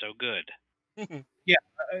person, so good. Yeah.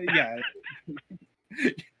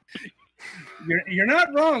 You're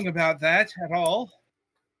not wrong about that at all.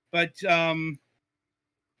 But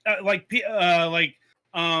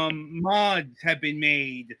mods have been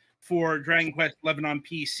made for Dragon Quest XI on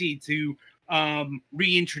PC to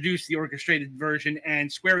reintroduce the orchestrated version,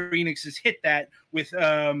 and Square Enix has hit that with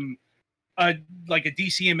a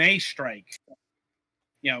DCMA strike.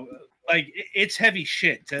 Like, it's heavy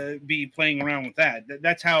shit to be playing around with that.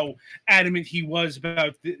 That's how adamant he was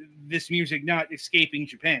about this music not escaping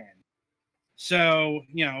Japan. So,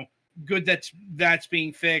 good that's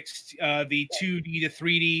being fixed. The 2D to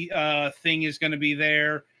 3D thing is going to be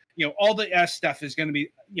there. All the S stuff is going to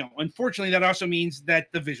be, unfortunately, that also means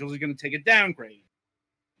that the visuals are going to take a downgrade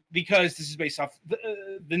because this is based off the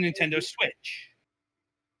Nintendo Switch.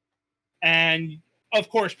 And, of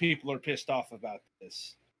course, people are pissed off about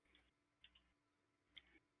this.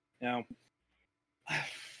 And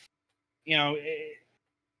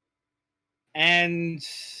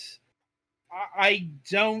I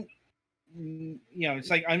don't, it's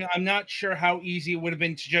like I'm not sure how easy it would have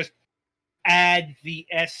been to just add the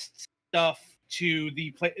S stuff to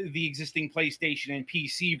the existing PlayStation and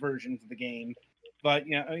PC versions of the game. But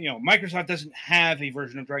Microsoft doesn't have a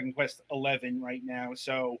version of Dragon Quest XI right now,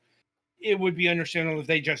 so it would be understandable if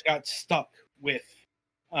they just got stuck with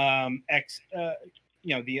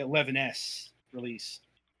the 11S release.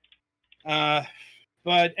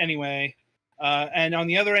 But anyway, and on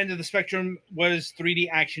the other end of the spectrum was 3D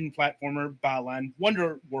action platformer Balan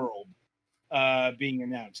Wonder World being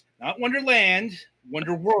announced. Not Wonderland,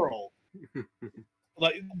 Wonder World.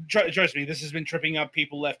 Like, trust me, this has been tripping up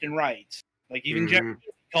people left and right. Like, even Jeff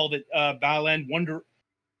called it Balan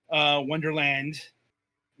Wonderland.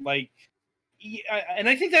 Like, and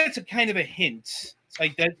I think that's a kind of a hint.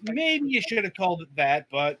 Like, that maybe you should have called it that,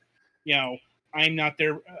 but I'm not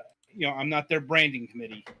their I'm not their branding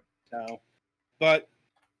committee. So, but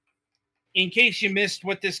in case you missed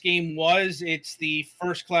what this game was, it's the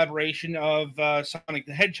first collaboration of Sonic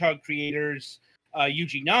the Hedgehog creators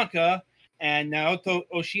Yuji Naka and Naoto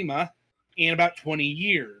Oshima in about 20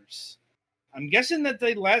 years. I'm guessing that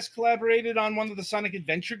they last collaborated on one of the Sonic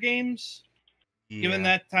Adventure games, given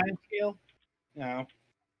that time scale.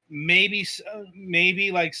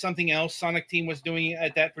 Maybe like something else Sonic Team was doing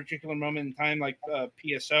at that particular moment in time, like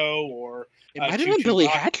PSO or It might have Choo been Choo Billy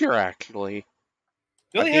Rock. Hatcher, actually.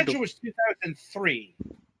 Billy I think Hatcher was 2003.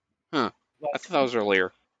 Huh. I thought that was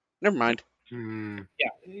earlier. Never mind. Yeah,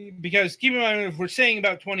 because keep in mind, if we're saying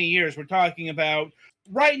about 20 years, we're talking about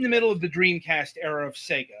right in the middle of the Dreamcast era of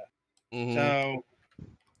Sega. So,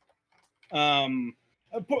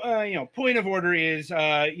 point of order is,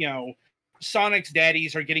 Sonic's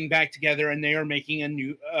daddies are getting back together and they are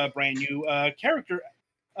making a brand new character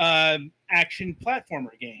action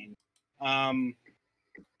platformer game.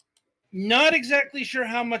 Not exactly sure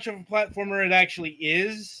how much of a platformer it actually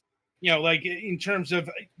is. Like in terms of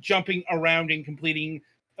jumping around and completing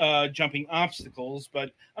jumping obstacles,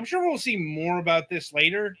 but I'm sure we'll see more about this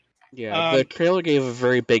later. Yeah, the trailer gave a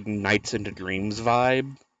very big Nights into Dreams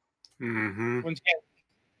vibe. Once again,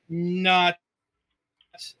 not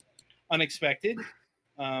unexpected.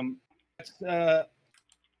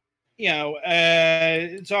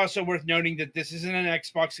 It's also worth noting that this isn't an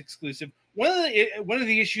Xbox exclusive. One of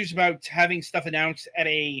the issues about having stuff announced at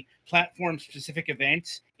a platform-specific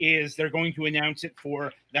event is they're going to announce it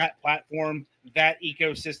for that platform, that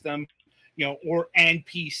ecosystem, and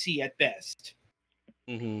PC at best.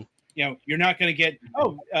 You're not going to get,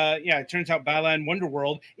 it turns out Balan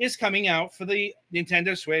Wonderworld is coming out for the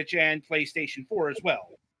Nintendo Switch and PlayStation 4 as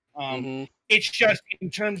well. It's just in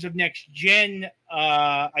terms of next gen,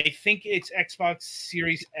 I think it's Xbox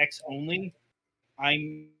Series X only.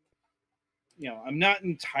 I'm not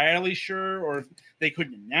entirely sure, or if they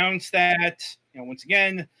couldn't announce that. Once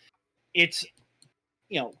again, it's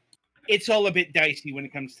all a bit dicey when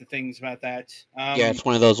it comes to things about that. Yeah, it's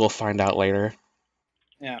one of those we'll find out later.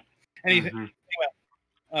 Yeah. Anyway,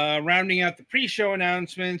 rounding out the pre-show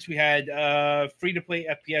announcements, we had free-to-play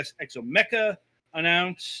FPS Exomecha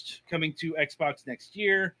announced, coming to Xbox next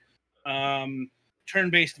year.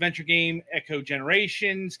 Turn-based adventure game Echo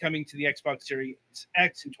Generations coming to the Xbox Series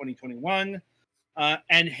X in 2021.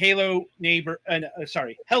 And Hello Neighbor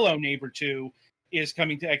 2 is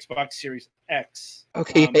coming to Xbox Series X.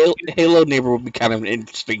 Okay, Halo Neighbor would be kind of an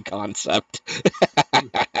interesting concept.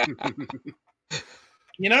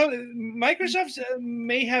 Microsoft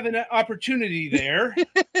may have an opportunity there.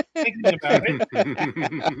 Thinking about it,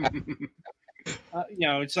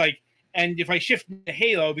 it's like, and if I shift to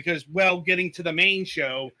Halo, because getting to the main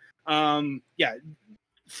show, front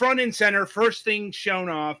and center, first thing shown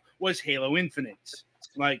off was Halo Infinite.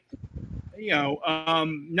 Like,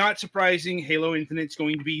 not surprising, Halo Infinite's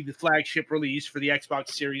going to be the flagship release for the Xbox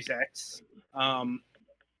Series X.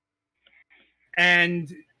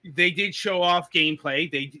 And they did show off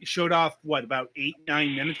gameplay. They showed off, about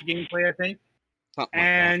 8-9 minutes of gameplay, I think.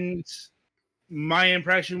 And my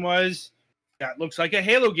impression was, that looks like a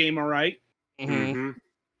Halo game, all right. I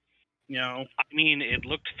mean, it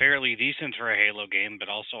looked fairly decent for a Halo game, but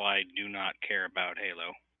also I do not care about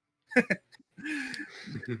Halo.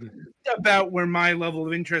 About where my level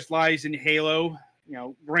of interest lies in Halo.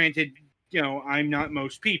 Granted, I'm not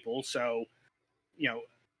most people, so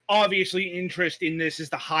obviously interest in this is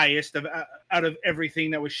the highest out of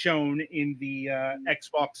everything that was shown in the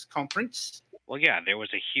Xbox conference. Well, yeah, there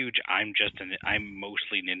was a huge I'm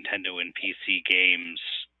mostly Nintendo and PC games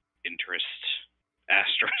interest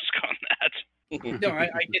asterisk on that. No, I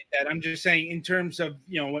get that. I'm just saying, in terms of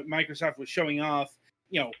what Microsoft was showing off,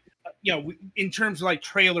 in terms of like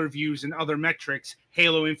trailer views and other metrics,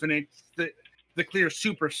 Halo Infinite, the clear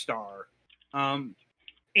superstar.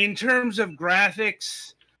 In terms of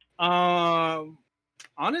graphics,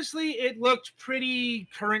 honestly, it looked pretty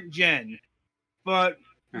current gen, but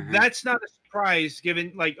that's not a surprise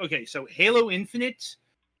given, so Halo Infinite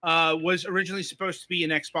was originally supposed to be an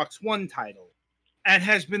Xbox One title and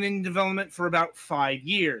has been in development for about 5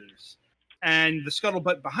 years. And the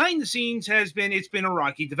scuttlebutt behind the scenes has been, it's been a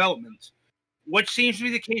rocky development, which seems to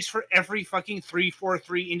be the case for every fucking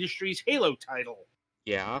 343 Industries Halo title.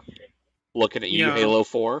 Yeah. Looking at you, Halo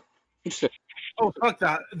 4. Oh, fuck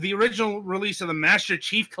that. The original release of the Master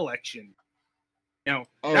Chief Collection. That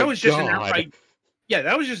was just an outright... Yeah,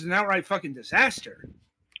 that was just an outright fucking disaster.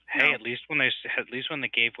 Hey, at least when they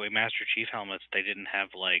gave away Master Chief helmets, they didn't have,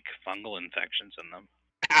 fungal infections in them.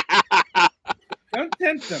 Don't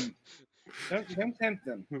tempt them. Don't tempt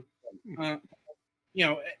them.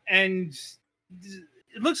 And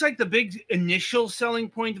it looks like the big initial selling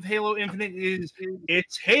point of Halo Infinite is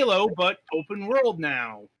it's Halo, but open world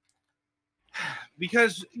now.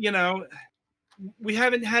 Because, we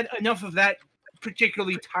haven't had enough of that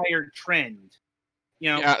particularly tired trend. You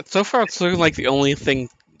know, Yeah, so far it's looking like the only thing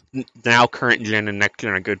now current gen and next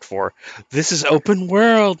gen are good for. This is open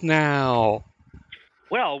world now.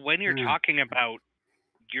 Well, when you're Hmm. talking about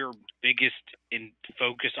your biggest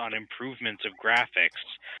focus on improvements of graphics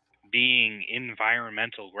being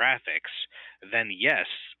environmental graphics, then yes,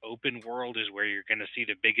 open world is where you're going to see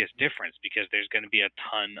the biggest difference, because there's going to be a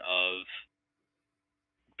ton of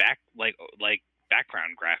background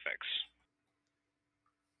graphics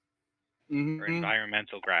or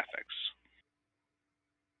environmental graphics.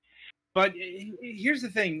 But here's the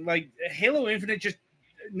thing: like Halo Infinite,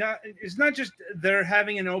 it's not just they're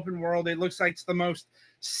having an open world. It looks like it's the most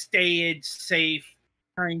staid, safe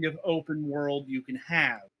kind of open world you can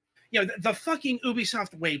have. You know, the fucking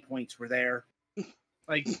Ubisoft waypoints were there.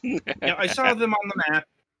 Like, you know, I saw them on the map.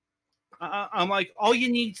 I'm like, all you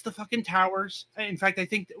need is the fucking towers. In fact, I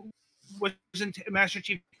think wasn't Master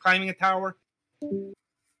Chief climbing a tower?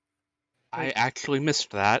 I actually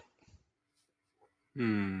missed that.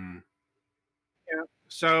 Hmm. Yeah.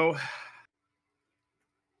 So,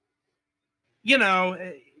 you know,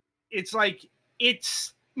 it's like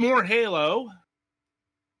it's more Halo.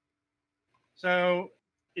 So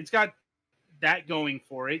it's got that going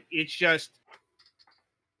for it. It's just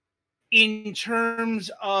in terms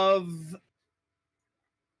of,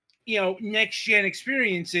 you know, next gen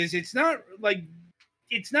experiences, it's not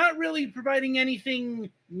really providing anything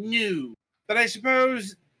new. But I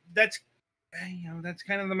suppose that's, you know, that's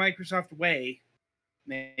kind of the Microsoft way,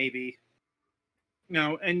 maybe. You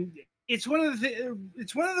know, and it's one of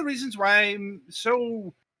the reasons why I'm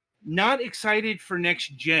so not excited for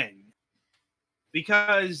next gen,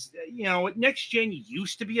 because, you know, what next gen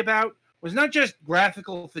used to be about was not just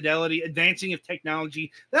graphical fidelity, advancing of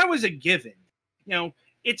technology. That was a given. You know,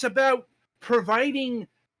 it's about providing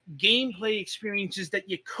gameplay experiences that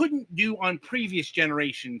you couldn't do on previous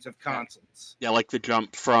generations of consoles. Yeah, like the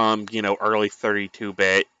jump from, you know, early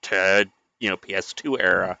 32-bit to, you know, PS2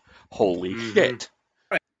 era. Holy shit.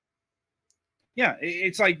 Yeah,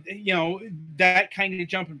 it's like, you know, that kind of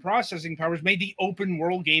jump in processing powers made the open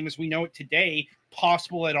world game as we know it today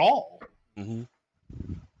possible at all. Mm-hmm.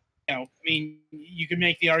 You know, I mean, you could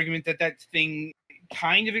make the argument that that thing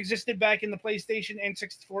kind of existed back in the PlayStation and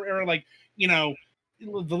 64 era, like, you know,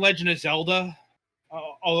 the Legend of Zelda.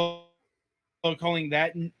 Although calling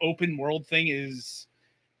that an open world thing is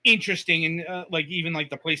interesting, and like even like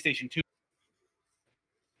the PlayStation 2.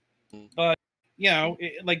 But, you know,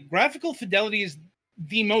 like graphical fidelity is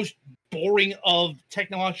the most boring of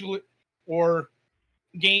technological or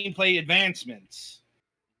gameplay advancements.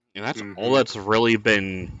 And that's all that's really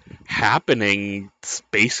been happening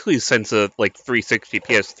basically since the like 360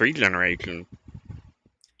 PS3 generation.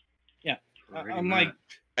 Yeah, I'm like,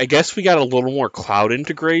 I guess we got a little more cloud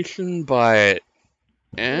integration, but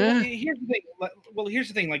well, here's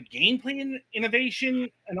the thing. Like gameplay innovation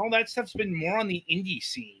and all that stuff's been more on the indie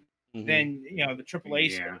scene than, you know, the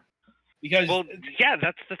AAA stuff. Because, well, yeah,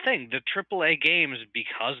 that's the thing. The AAA games,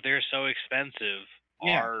 because they're so expensive,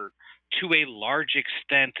 are to a large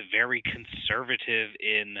extent very conservative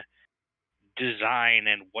in design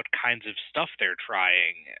and what kinds of stuff they're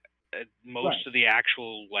trying. Most of the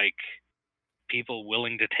actual, like, people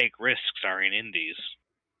willing to take risks are in indies.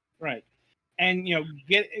 Right. And, you know,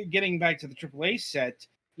 getting back to the AAA set,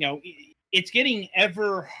 you know, it's getting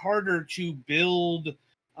ever harder to build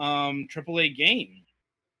AAA game.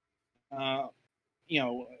 You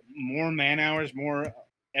know, more man hours, more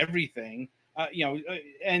everything. You know,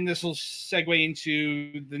 and this will segue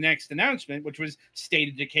into the next announcement, which was State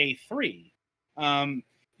of Decay 3.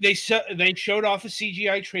 They showed off a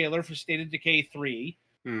CGI trailer for State of Decay 3.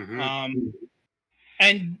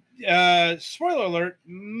 And spoiler alert,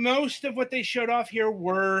 most of what they showed off here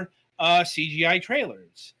were CGI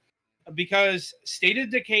trailers, because State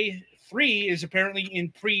of Decay 3 is apparently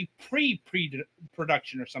in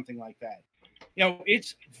pre-production or something like that. You know,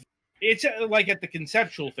 it's like at the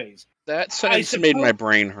conceptual phase. That sentence made my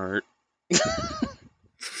brain hurt.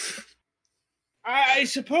 I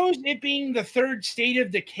suppose it being the third State of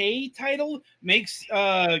Decay title makes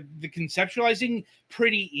the conceptualizing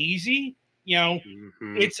pretty easy. You know,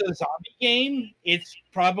 it's a zombie game. It's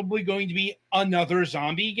probably going to be another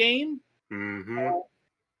zombie game.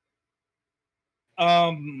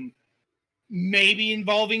 Maybe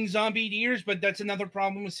involving zombie ears, but that's another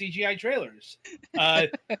problem with CGI trailers.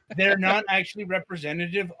 They're not actually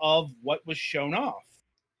representative of what was shown off.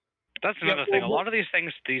 That's another thing. A lot of these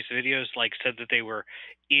videos, like, said that they were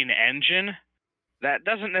in engine. That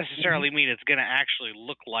doesn't necessarily mean it's going to actually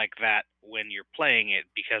look like that when you're playing it,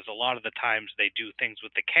 because a lot of the times they do things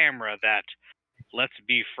with the camera that let's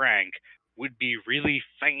be frank, would be really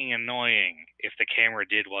fucking annoying if the camera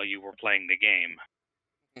did while you were playing the game.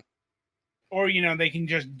 Or, they can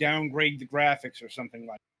just downgrade the graphics or something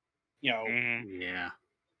like, Mhm. Yeah.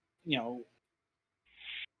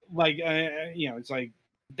 Like, it's like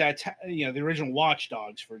that's, the original Watch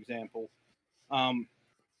Dogs, for example.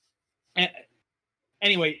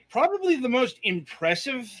 Anyway, probably the most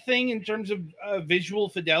impressive thing in terms of visual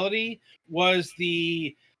fidelity was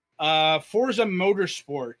the Forza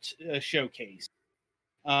Motorsport showcase.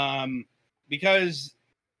 Because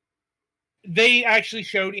they actually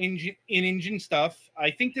showed in-engine stuff. I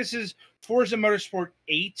think this is Forza Motorsport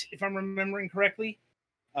 8, if I'm remembering correctly.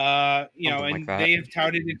 Something And like that. they have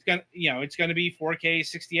touted it's gonna be 4K,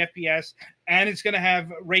 60 FPS, and it's gonna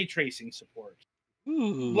have ray tracing support.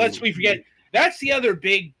 Ooh. Lest we forget, that's the other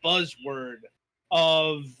big buzzword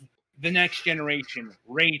of the next generation,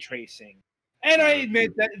 ray tracing. And I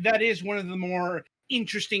admit that is one of the more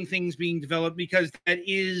interesting things being developed, because that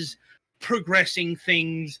is progressing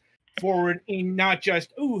things forward in not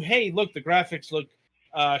just, oh, hey, look, the graphics look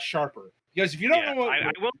sharper. Because if you don't know what...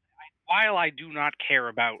 I will. While I do not care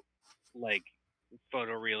about like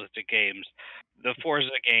photorealistic games, the Forza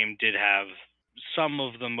game did have some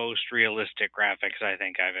of the most realistic graphics I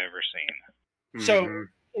think I've ever seen. So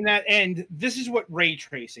in that end, this is what ray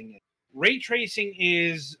tracing is. Ray tracing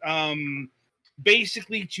is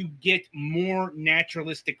basically to get more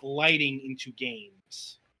naturalistic lighting into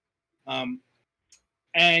games.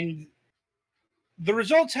 And the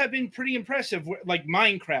results have been pretty impressive. Like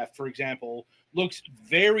Minecraft, for example, looks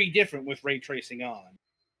very different with ray tracing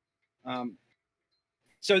on.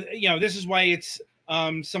 So, this is why it's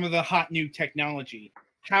some of the hot new technology.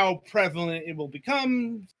 How prevalent it will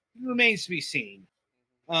become remains to be seen.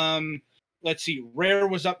 Let's see. Rare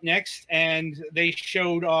was up next, and they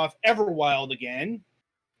showed off Everwild again.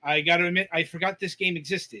 I got to admit, I forgot this game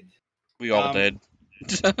existed. We all did.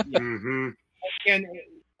 And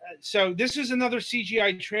so this is another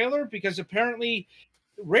CGI trailer, because apparently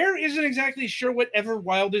Rare isn't exactly sure what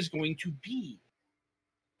Everwild is going to be.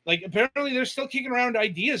 Like, apparently they're still kicking around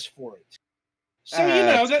ideas for it. So,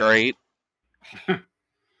 that's great.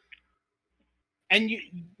 And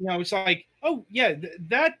it's like, oh yeah,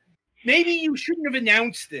 that maybe you shouldn't have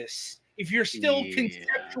announced this if you're still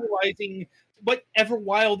conceptualizing what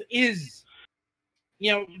Everwild is.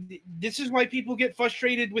 This is why people get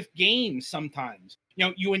frustrated with games sometimes.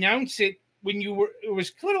 You announce it when it was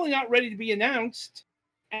clearly not ready to be announced,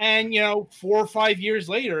 and 4 or 5 years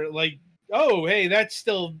later, like, oh, hey, that's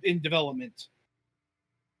still in development.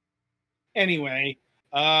 Anyway,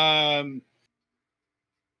 Tell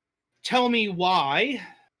Me Why,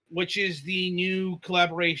 which is the new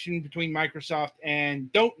collaboration between Microsoft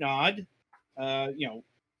and Don't Nod.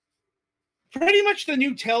 Pretty much the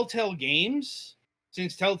new Telltale games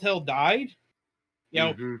since Telltale died.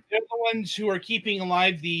 They're the ones who are keeping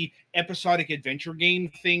alive the episodic adventure game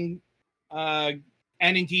thing.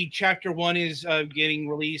 And indeed, Chapter 1 is getting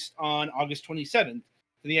released on August 27th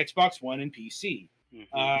for the Xbox One and PC.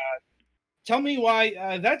 Tell Me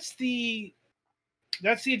Why, that's the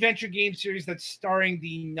adventure game series that's starring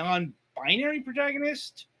the non-binary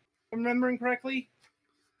protagonist, if I'm remembering correctly.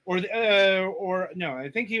 Or no, I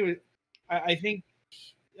think he was... I think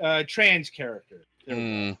trans character.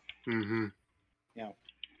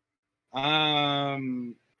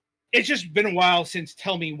 It's just been a while since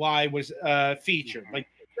Tell Me Why was featured. Like,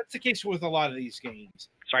 that's the case with a lot of these games.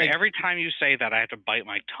 Sorry, like, every time you say that, I have to bite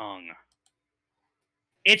my tongue.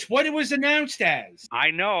 It's what it was announced as.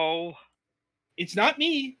 I know. It's not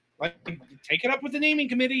me. Like, take it up with the naming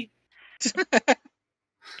committee.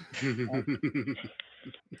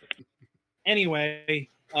 Anyway,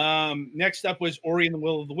 next up was Ori and the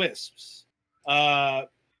Will of the Wisps.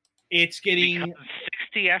 It's getting... Because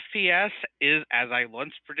 60 FPS is, as I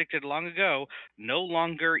once predicted long ago, no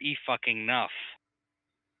longer fucking enough.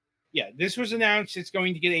 Yeah, this was announced. It's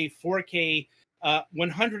going to get a 4K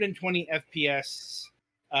 120 FPS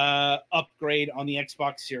upgrade on the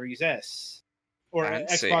Xbox Series S. Or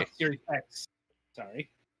Xbox Series X. Sorry.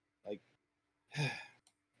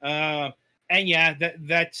 And yeah,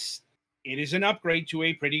 that's... It is an upgrade to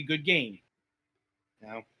a pretty good game.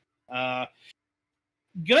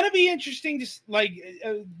 Gonna be interesting to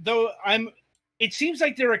though it seems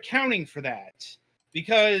like they're accounting for that,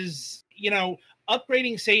 because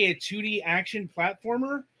upgrading, say, a 2D action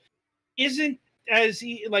platformer isn't as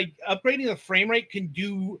upgrading the frame rate can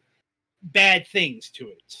do bad things to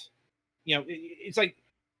it. It's like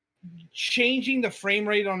changing the frame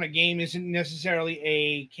rate on a game isn't necessarily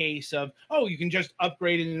a case of, oh, you can just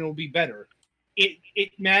upgrade it and it'll be better.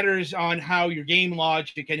 it matters on how your game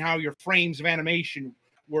logic and how your frames of animation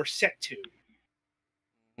were set to.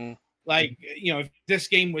 Mhm. Like, if this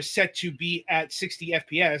game was set to be at 60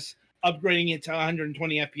 FPS, upgrading it to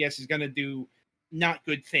 120 FPS is going to do not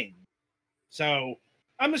good things. So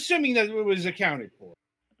I'm assuming that it was accounted for.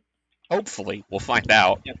 Hopefully, we'll find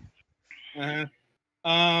out. Yep.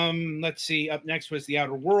 Let's see. Up next was The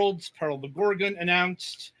Outer Worlds, Peril of the Gorgon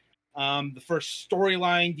announced. The first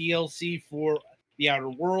storyline DLC for The Outer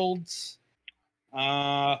Worlds.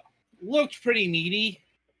 Looked pretty meaty.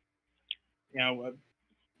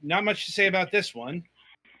 Not much to say about this one.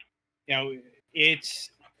 It's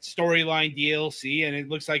storyline DLC, and it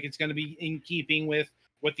looks like it's going to be in keeping with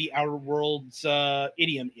what the Outer Worlds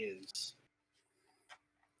idiom is.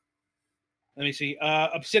 Let me see.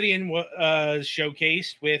 Obsidian was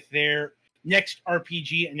showcased with their next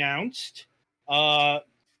RPG announced,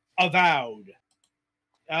 Avowed.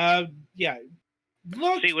 Yeah.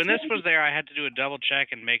 See, when this was there, I had to do a double check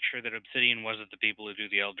and make sure that Obsidian wasn't the people who do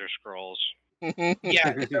the Elder Scrolls.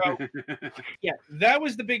 Yeah, so, yeah, that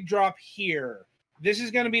was the big drop here. This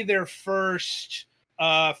is going to be their first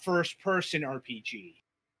person RPG.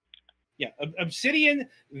 Yeah, Obsidian,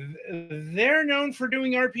 they're known for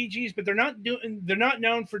doing RPGs, but they're not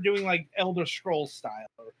known for doing like Elder Scrolls style.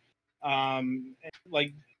 Their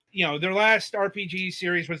last RPG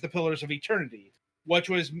series was the Pillars of Eternity,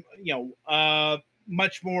 which was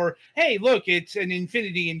much more, hey, look, it's an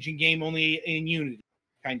Infinity Engine game only in Unity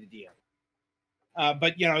kind of deal.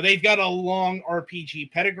 But they've got a long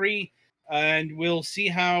RPG pedigree, and we'll see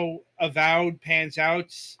how Avowed pans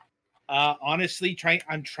out. Honestly,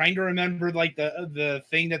 I'm trying to remember like the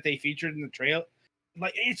thing that they featured in the trail.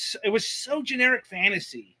 Like it was so generic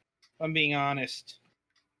fantasy, if I'm being honest.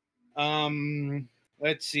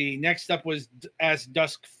 Let's see. Next up was As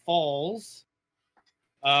Dusk Falls,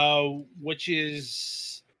 which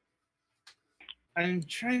is, I'm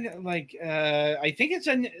trying to I think it's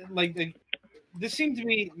this seemed to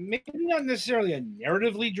be maybe not necessarily a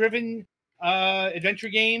narratively driven adventure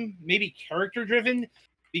game, maybe character driven,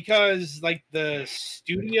 because like the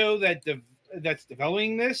studio that's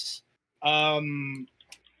developing this, they're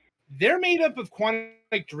made up of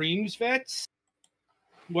Quantic Dreams vets,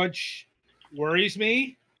 which worries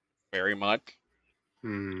me Very much.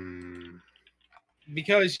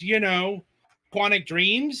 because Quantic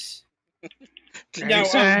Dreams. Now,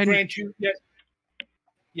 Jason! grant you,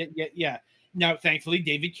 yeah. Now, thankfully,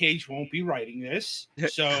 David Cage won't be writing this,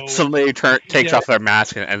 so Somebody takes off their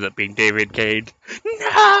mask and ends up being David Cage.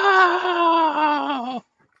 No!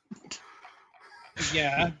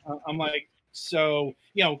 Yeah, I'm like, so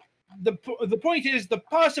the point is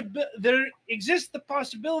there exists the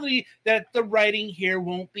possibility that the writing here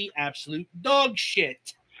won't be absolute dog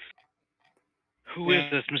shit. Who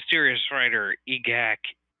is this mysterious writer, Igak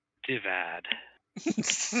Divad?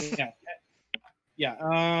 Yeah.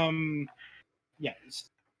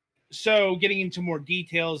 So getting into more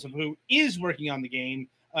details of who is working on the game,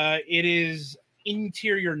 it is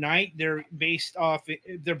Interior Night. They're based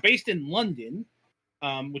in London,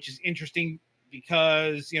 which is interesting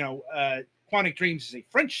because Quantic Dreams is a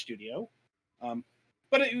French studio,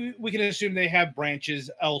 but we can assume they have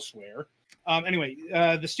branches elsewhere. Anyway,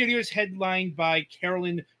 the studio is headlined by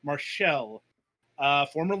Carolyn Marshall,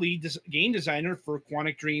 former lead game designer for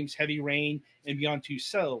Quantic Dreams, Heavy Rain, and Beyond Two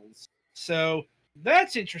Souls. So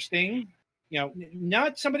that's interesting.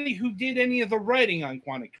 Not somebody who did any of the writing on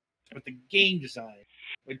Quantic Dreams, but the game design,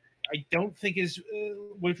 which I don't think is,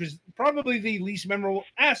 which was probably the least memorable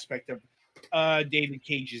aspect of David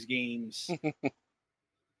Cage's games.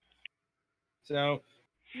 So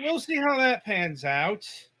we'll see how that pans out.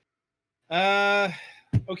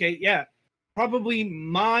 Okay, yeah. Probably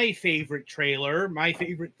my favorite trailer, my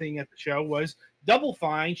favorite thing at the show was Double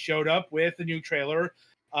Fine showed up with a new trailer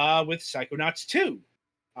with Psychonauts 2.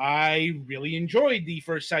 I really enjoyed the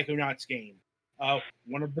first Psychonauts game.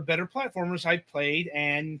 One of the better platformers I've played,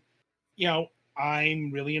 and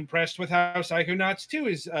I'm really impressed with how Psychonauts 2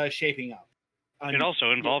 is shaping up. It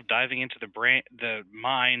also involved diving into the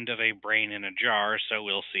mind of a brain in a jar, so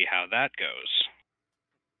we'll see how that goes.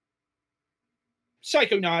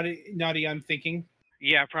 Psychonauts, I'm thinking.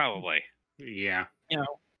 Yeah, probably. Yeah.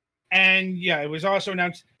 And yeah, it was also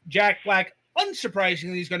announced Jack Black,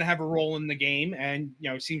 unsurprisingly, is going to have a role in the game, and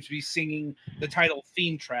seems to be singing the title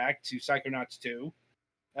theme track to Psychonauts 2.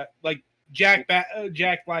 Jack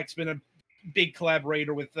Black's been a big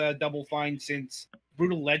collaborator with Double Fine since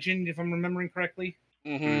Brutal Legend, if I'm remembering correctly.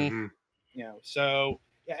 Mm-hmm. So,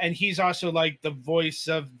 and he's also like the voice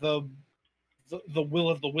of the Will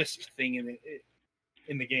of the Wisp thing in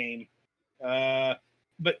the game. But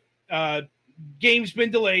game's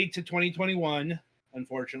been delayed to 2021,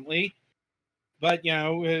 unfortunately. But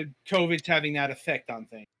COVID's having that effect on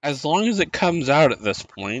things. As long as it comes out at this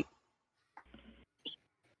point.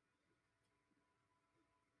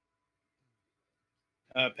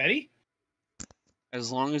 Petty?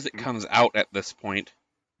 As long as it comes out at this point.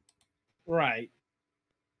 Right.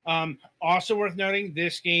 Also worth noting,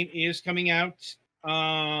 this game is coming out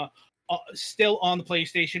still on the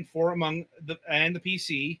PlayStation 4 and the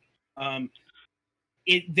PC.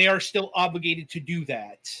 They are still obligated to do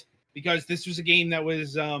that because this was a game that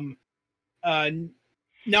was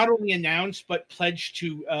not only announced but pledged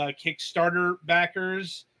to Kickstarter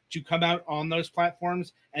backers to come out on those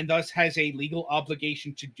platforms, and thus has a legal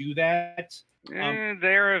obligation to do that.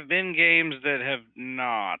 There have been games that have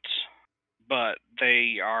not, but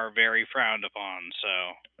they are very frowned upon.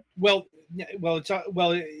 So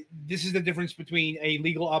this is the difference between a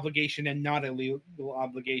legal obligation and not a legal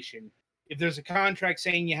obligation. If there's a contract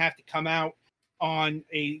saying you have to come out on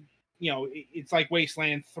it's like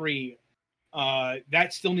Wasteland 3,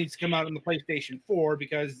 that still needs to come out on the PlayStation 4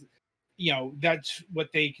 because that's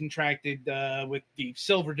what they contracted with Deep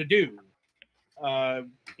Silver to do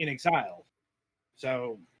in Exile.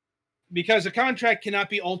 So, because a contract cannot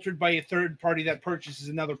be altered by a third party that purchases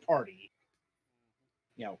another party.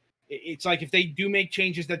 It's like if they do make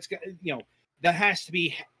changes, that has to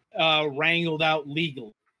be wrangled out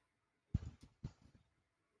legally.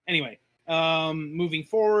 Anyway, moving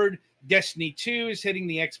forward, Destiny 2 is hitting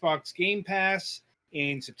the Xbox Game Pass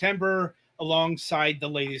in September, alongside the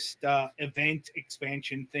latest event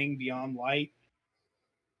expansion thing, Beyond Light.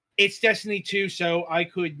 It's Destiny 2, so I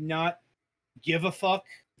could not give a fuck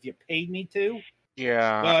if you paid me to.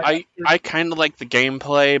 Yeah, but I kind of like the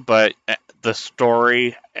gameplay, but the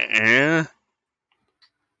story,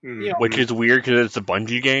 which is weird because it's a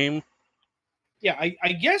Bungie game. Yeah,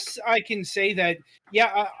 I guess I can say that,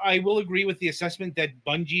 yeah, I will agree with the assessment that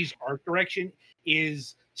Bungie's art direction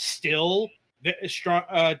is still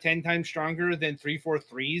 10 times stronger than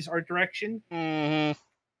 343's art direction. Mm-hmm.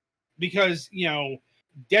 Because,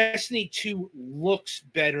 Destiny 2 looks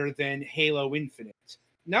better than Halo Infinite.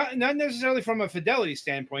 Not necessarily from a fidelity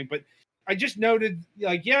standpoint, but I just noted,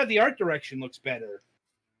 the art direction looks better.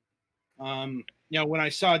 When I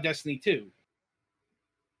saw Destiny 2.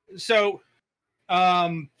 So,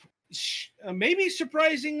 maybe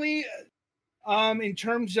surprisingly, in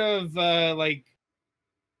terms of in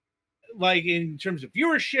terms of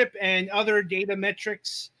viewership and other data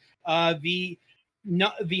metrics, the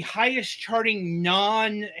highest charting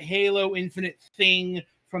non-Halo Infinite thing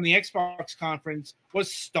from the Xbox conference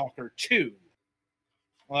was Stalker 2.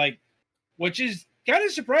 Which is kind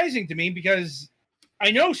of surprising to me because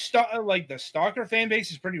I know the Stalker fan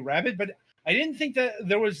base is pretty rabid, but I didn't think that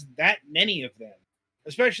there was that many of them,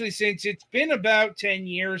 especially since it's been about 10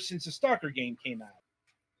 years since the Stalker game came out.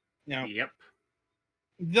 Yep.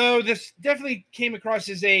 Though this definitely came across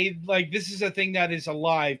as this is a thing that is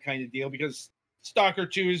alive kind of deal, because Stalker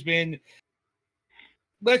 2 has been,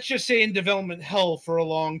 let's just say, in development hell for a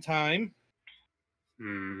long time.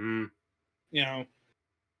 Mm-hmm.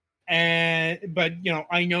 But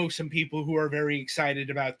I know some people who are very excited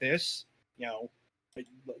about this,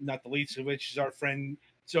 not the least of which is our friends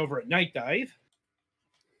over at Night Dive.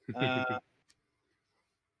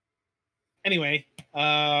 Anyway,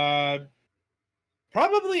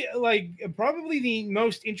 probably the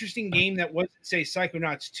most interesting game that wasn't, say,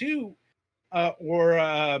 Psychonauts 2,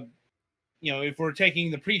 or if we're taking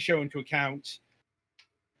the pre-show into account,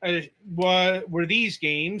 were these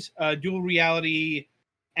games, Dual Reality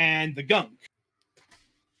and The Gunk.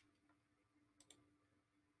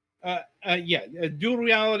 A Dual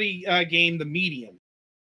Reality game, The Medium.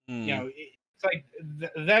 It's like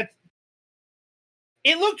that.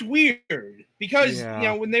 It looked weird because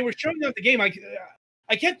when they were showing out the game, I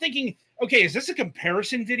kept thinking, okay, is this a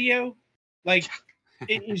comparison video? Is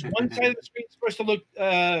one side of the screen supposed to look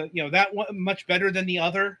that one much better than the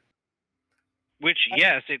other? Which,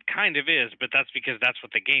 yes, it kind of is, but that's because that's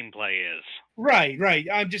what the gameplay is. Right.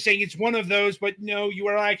 I'm just saying it's one of those, but no, you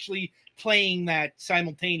are actually playing that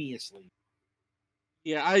simultaneously.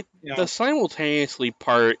 Yeah, the simultaneously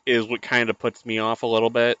part is what kind of puts me off a little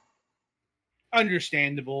bit.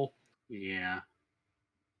 Understandable. Yeah.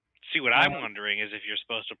 See, what I'm wondering is if you're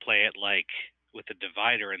supposed to play it with a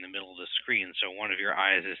divider in the middle of the screen, so one of your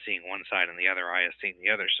eyes is seeing one side and the other eye is seeing the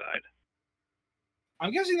other side.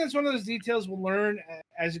 I'm guessing that's one of those details we'll learn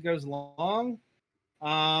as it goes along.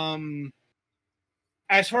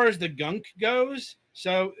 As far as the Gunk goes,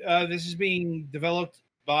 so this is being developed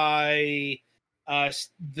by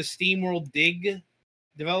the SteamWorld Dig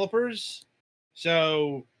developers.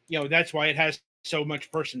 So, that's why it has so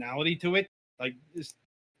much personality to it. Like this,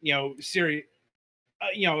 series,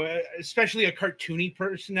 especially a cartoony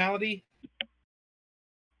personality.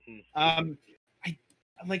 I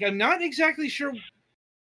I'm not exactly sure.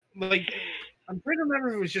 Like, I'm trying to remember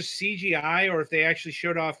if it was just CGI or if they actually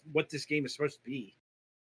showed off what this game is supposed to be.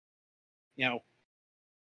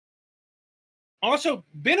 Also,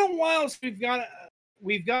 been a while since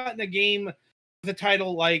we've gotten a game with a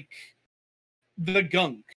title like The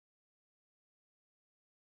Gunk.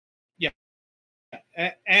 Yeah,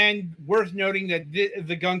 and worth noting that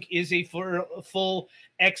the Gunk is a full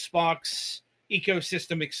Xbox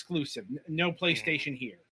ecosystem exclusive. No PlayStation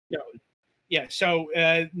here. Yeah. So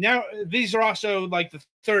now these are also like the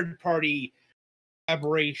third-party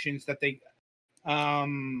collaborations that they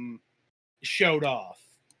showed off.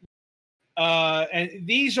 And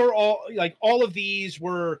these are all of these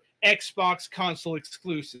were Xbox console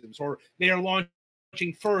exclusives, or they are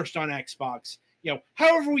launching first on Xbox.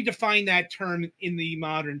 However we define that term in the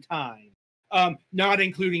modern time, not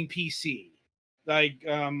including PC.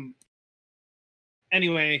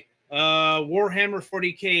 Anyway, Warhammer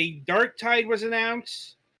 40k Dark Tide was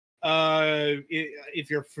announced. If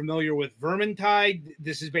you're familiar with Vermintide,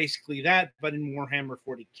 this is basically that, but in Warhammer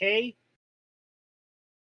 40k.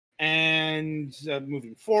 And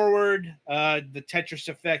moving forward, the Tetris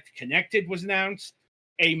Effect Connected was announced,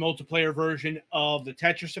 a multiplayer version of the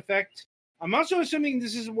Tetris Effect. I'm also assuming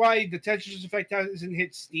this is why the Tetris Effect hasn't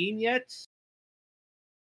hit Steam yet.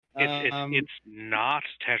 It's not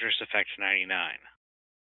Tetris Effect 99.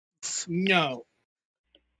 No.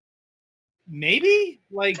 Maybe?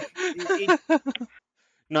 No,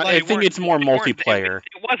 I think it's more multiplayer.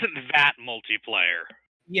 It wasn't that multiplayer.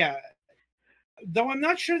 Yeah. Though I'm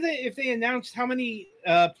not sure that if they announced how many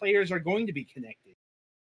players are going to be connected.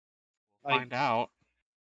 Find out.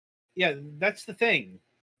 Yeah, that's the thing.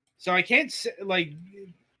 So I can't say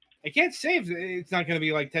if it's not going to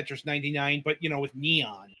be like Tetris 99, but with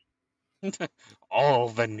neon. All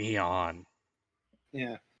the neon.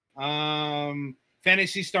 Yeah.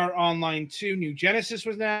 Phantasy Star Online 2 New Genesis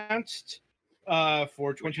was announced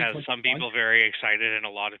for 2021. Which has some people very excited and a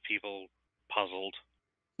lot of people puzzled.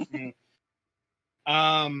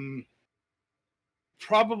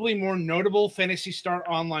 Probably more notable, Phantasy Star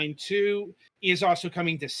Online 2 is also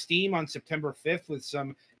coming to Steam on September 5th with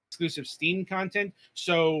some exclusive Steam content.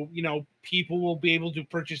 So, people will be able to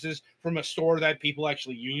purchase this from a store that people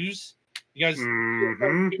actually use. Because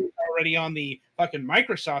it's already on the fucking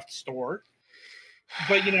Microsoft store.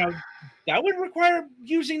 But, that would require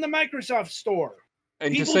using the Microsoft store.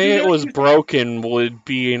 And to say it was broken would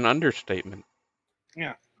be an understatement.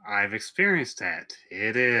 Yeah. I've experienced that.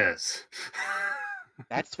 It is.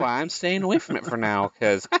 That's why I'm staying away from it for now,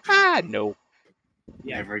 because, no.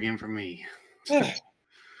 Yeah. Never again for me.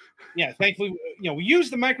 Yeah, thankfully, we use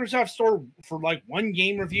the Microsoft Store for like one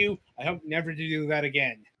game review. I hope never to do that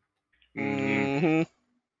again. Mm-hmm.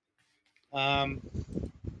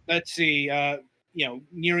 Let's see.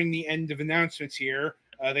 Nearing the end of announcements here,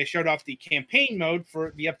 they showed off the campaign mode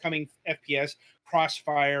for the upcoming FPS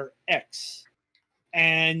Crossfire X,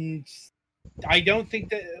 and I don't think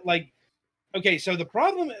that okay, so the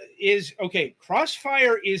problem is,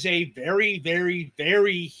 Crossfire is a very, very,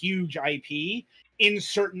 very huge IP in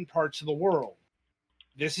certain parts of the world.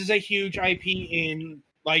 This is a huge IP in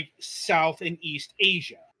South and East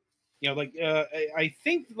Asia. I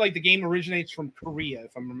think the game originates from Korea,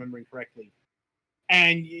 if I'm remembering correctly.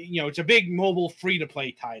 And, it's a big mobile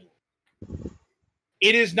free-to-play title.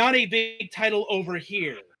 It is not a big title over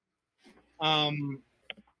here. And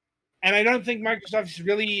I don't think Microsoft has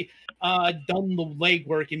really done the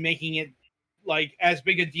legwork in making it as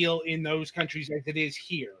big a deal in those countries as it is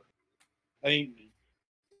here. I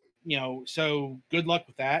mean, so good luck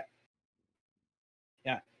with that.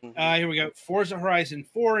 Yeah. Here we go. Forza Horizon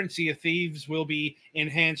 4 and Sea of Thieves will be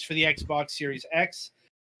enhanced for the Xbox Series X.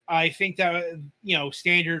 I think that,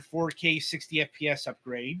 standard 4K 60 FPS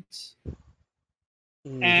upgrades.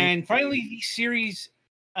 And finally,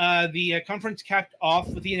 the conference capped off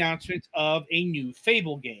with the announcement of a new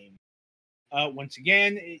Fable game. Once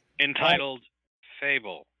again, entitled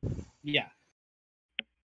Fable. Yeah.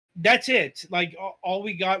 That's it. All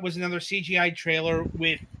we got was another CGI trailer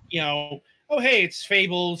with, oh, hey, it's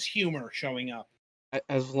Fable's humor showing up.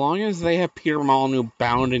 As long as they have Peter Molyneux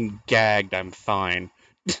bound and gagged, I'm fine.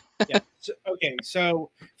 Yeah.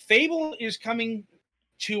 So Fable is coming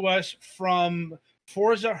to us from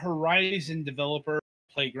Forza Horizon developer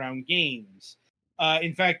Playground Games.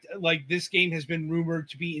 In fact, this game has been rumored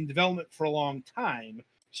to be in development for a long time.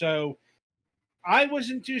 So I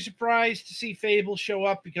wasn't too surprised to see Fable show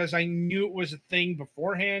up because I knew it was a thing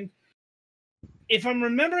beforehand. If I'm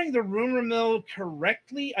remembering the rumor mill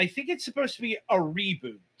correctly, I think it's supposed to be a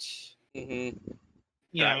reboot. Mm-hmm.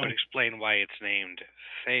 That would explain why it's named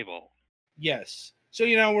Fable. Yes. So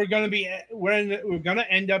we're gonna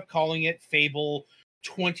end up calling it Fable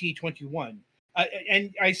 2021,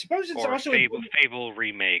 and I suppose it's or also Fable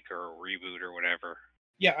remake or reboot or whatever.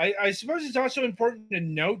 Yeah, I suppose it's also important to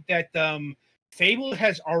note that Fable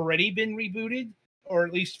has already been rebooted, or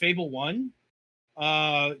at least Fable 1.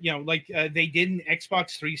 They did an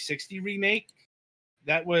Xbox 360 remake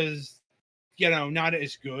that was, not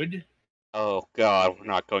as good. Oh God, we're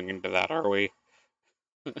not going into that, are we?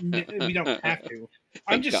 We don't have to.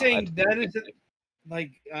 I'm Thank just God. saying that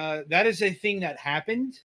is a thing that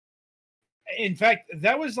happened. In fact,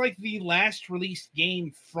 that was like the last released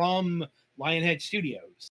game from Lionhead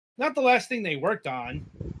Studios. Not the last thing they worked on.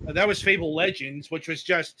 That was Fable Legends, which was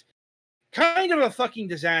just kind of a fucking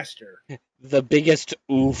disaster. The biggest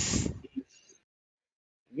oof.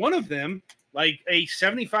 One of them, like a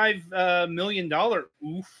 $75 million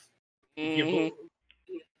oof, Mhm.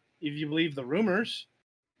 if you believe the rumors.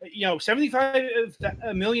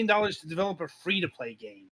 $75 million to develop a free-to-play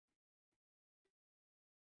game.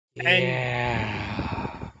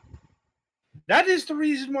 Yeah. That is the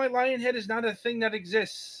reason why Lionhead is not a thing that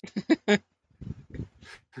exists. Yeah.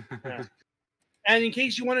 And in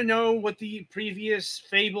case you want to know what the previous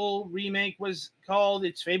Fable remake was called,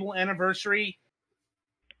 it's Fable Anniversary.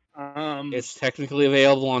 It's technically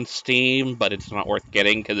available on Steam, but it's not worth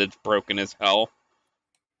getting because it's broken as hell.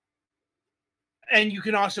 And you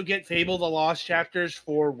can also get Fable The Lost Chapters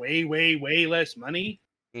for way, way, way less money.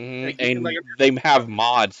 And they have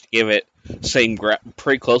mods to give it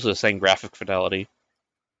pretty close to the same graphic fidelity.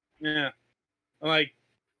 Yeah.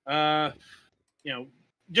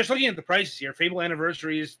 Just looking at the prices here, Fable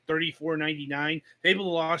Anniversary is $34.99. Fable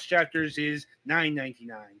The Lost Chapters is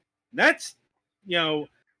 $9.99. That's,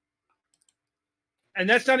 and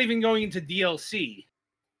that's not even going into DLC.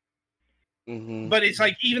 Mm-hmm. But it's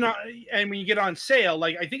like and when you get on sale,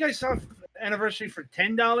 like I think I saw Anniversary for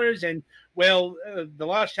 $10, and The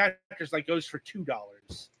Lost Chapters goes for $2.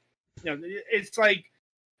 It's like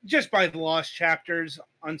just buy The Lost Chapters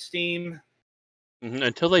on Steam. Mm-hmm.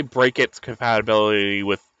 Until they break its compatibility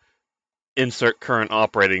with insert current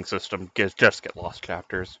operating system, just get Lost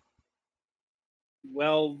Chapters.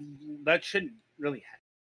 Well, that shouldn't really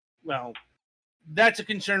that's a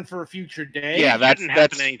concern for a future day. Yeah, that shouldn't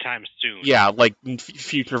happen anytime soon. Yeah, like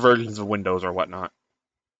future versions of Windows or whatnot.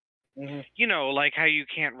 Mm-hmm. Like how you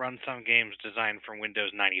can't run some games designed for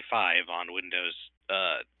Windows 95 on Windows 10.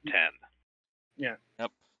 Yeah.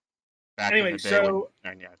 Yep. Anyway,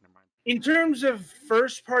 in terms of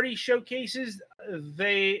first-party showcases,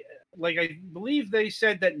 I believe they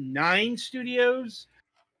said that 9 studios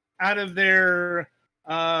out of their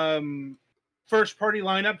first-party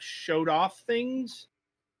lineup showed off things.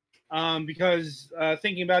 Because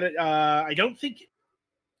thinking about it,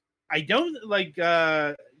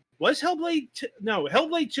 was Hellblade? No,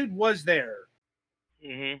 Hellblade 2 was there.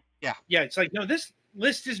 Mm-hmm. Yeah, it's like, no, this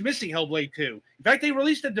list is missing Hellblade 2. In fact, they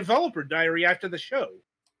released a developer diary after the show.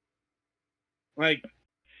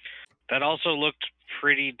 That also looked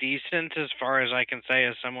pretty decent as far as I can say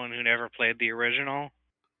as someone who never played the original,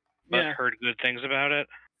 but heard good things about it.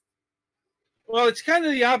 Well, it's kind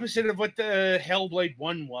of the opposite of what the Hellblade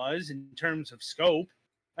 1 was in terms of scope.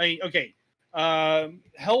 Hellblade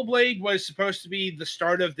was supposed to be the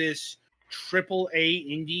start of this AAA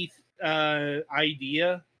indie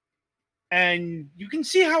idea. And you can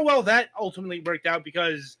see how well that ultimately worked out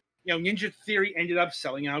because, Ninja Theory ended up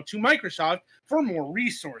selling out to Microsoft for more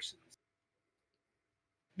resources.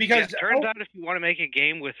 Because it turns out if you want to make a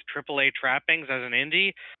game with AAA trappings as an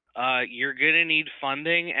indie, you're going to need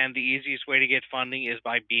funding, and the easiest way to get funding is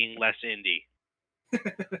by being less indie.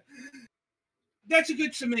 That's a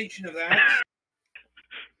good summation of that.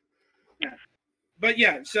 Yeah. But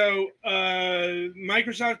yeah, so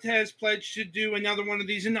Microsoft has pledged to do another one of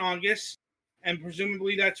these in August, and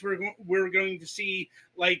presumably that's where we're going to see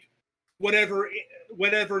whatever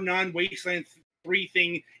non-Wasteland 3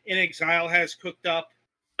 thing In Exile has cooked up.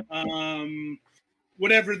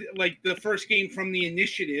 Whatever, the first game from the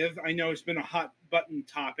initiative, I know it's been a hot button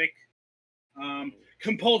topic.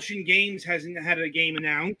 Compulsion Games hasn't had a game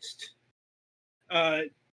announced.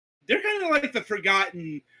 They're kind of like the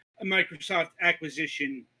forgotten Microsoft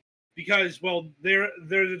acquisition because, they're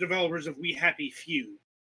the developers of We Happy Few.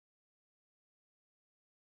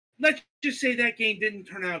 Let's just say that game didn't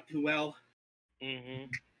turn out too well.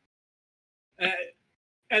 Mm-hmm.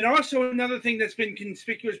 And also another thing that's been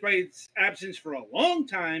conspicuous by its absence for a long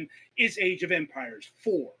time is Age of Empires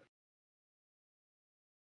 4.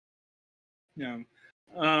 No.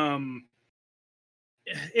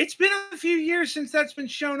 It's been a few years since that's been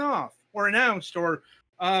shown off or announced or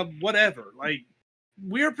whatever. Like,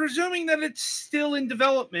 we're presuming that it's still in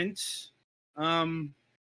development.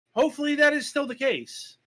 Hopefully that is still the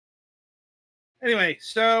case. Anyway,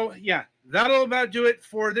 so yeah, that'll about do it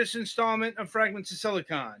for this installment of Fragments of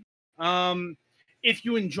Silicon. If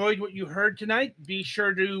you enjoyed what you heard tonight, be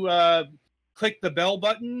sure to click the bell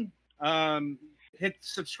button, hit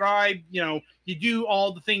subscribe. You do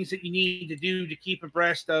all the things that you need to do to keep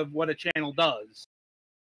abreast of what a channel does.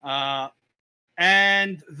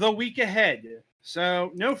 And the week ahead.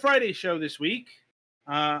 So no Friday show this week.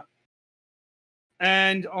 And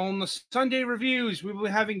on the Sunday reviews, we will be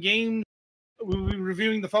having games. We'll be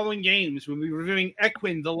reviewing the following games. We'll be reviewing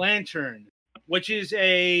Equine the Lantern, which is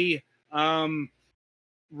a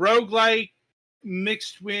roguelike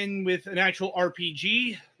mixed with an actual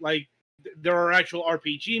RPG. Like, there are actual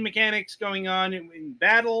RPG mechanics going on in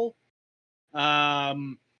battle.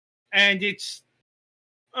 And it's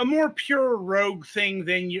a more pure rogue thing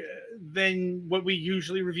than what we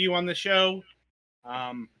usually review on the show.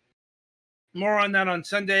 More on that on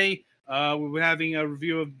Sunday. We'll be having a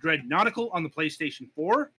review of Dread Nautical on the PlayStation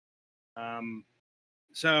 4.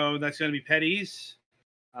 So that's going to be Petty's.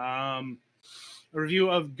 A review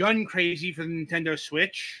of Gun Crazy for the Nintendo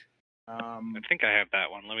Switch. I think I have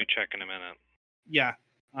that one. Let me check in a minute. Yeah.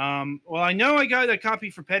 Well, I know I got a copy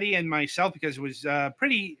for Petty and myself because it was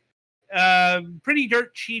pretty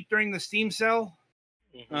dirt cheap during the Steam sale.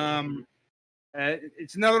 Mm-hmm.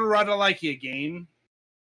 It's another Radalakia game.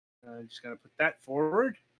 Just gotta put that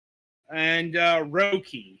forward. And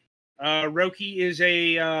Roki. Roki is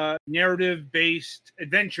a narrative-based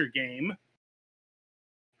adventure game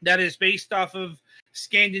that is based off of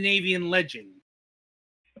Scandinavian legend.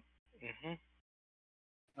 Mm-hmm.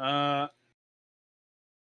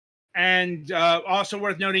 And also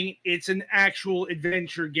worth noting, it's an actual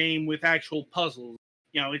adventure game with actual puzzles.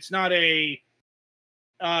 It's not a,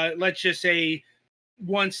 let's just say,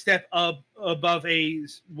 one step up above a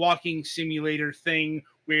walking simulator thing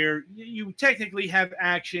where you technically have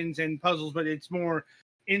actions and puzzles, but it's more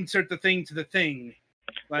insert the thing to the thing.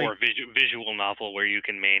 Like, or a visual novel where you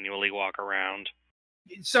can manually walk around.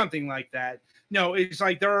 Something like that. No, it's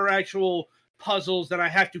like there are actual puzzles that I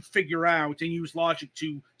have to figure out and use logic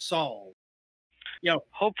to solve.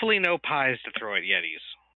 Hopefully no pies to throw at Yetis.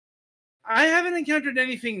 I haven't encountered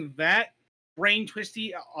anything that brain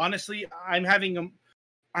twisty. Honestly, I'm having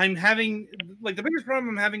the biggest problem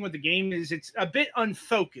I'm having with the game is it's a bit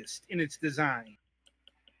unfocused in its design.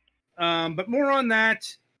 But more on that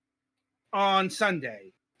on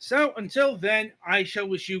Sunday. So until then, I shall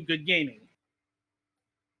wish you good gaming.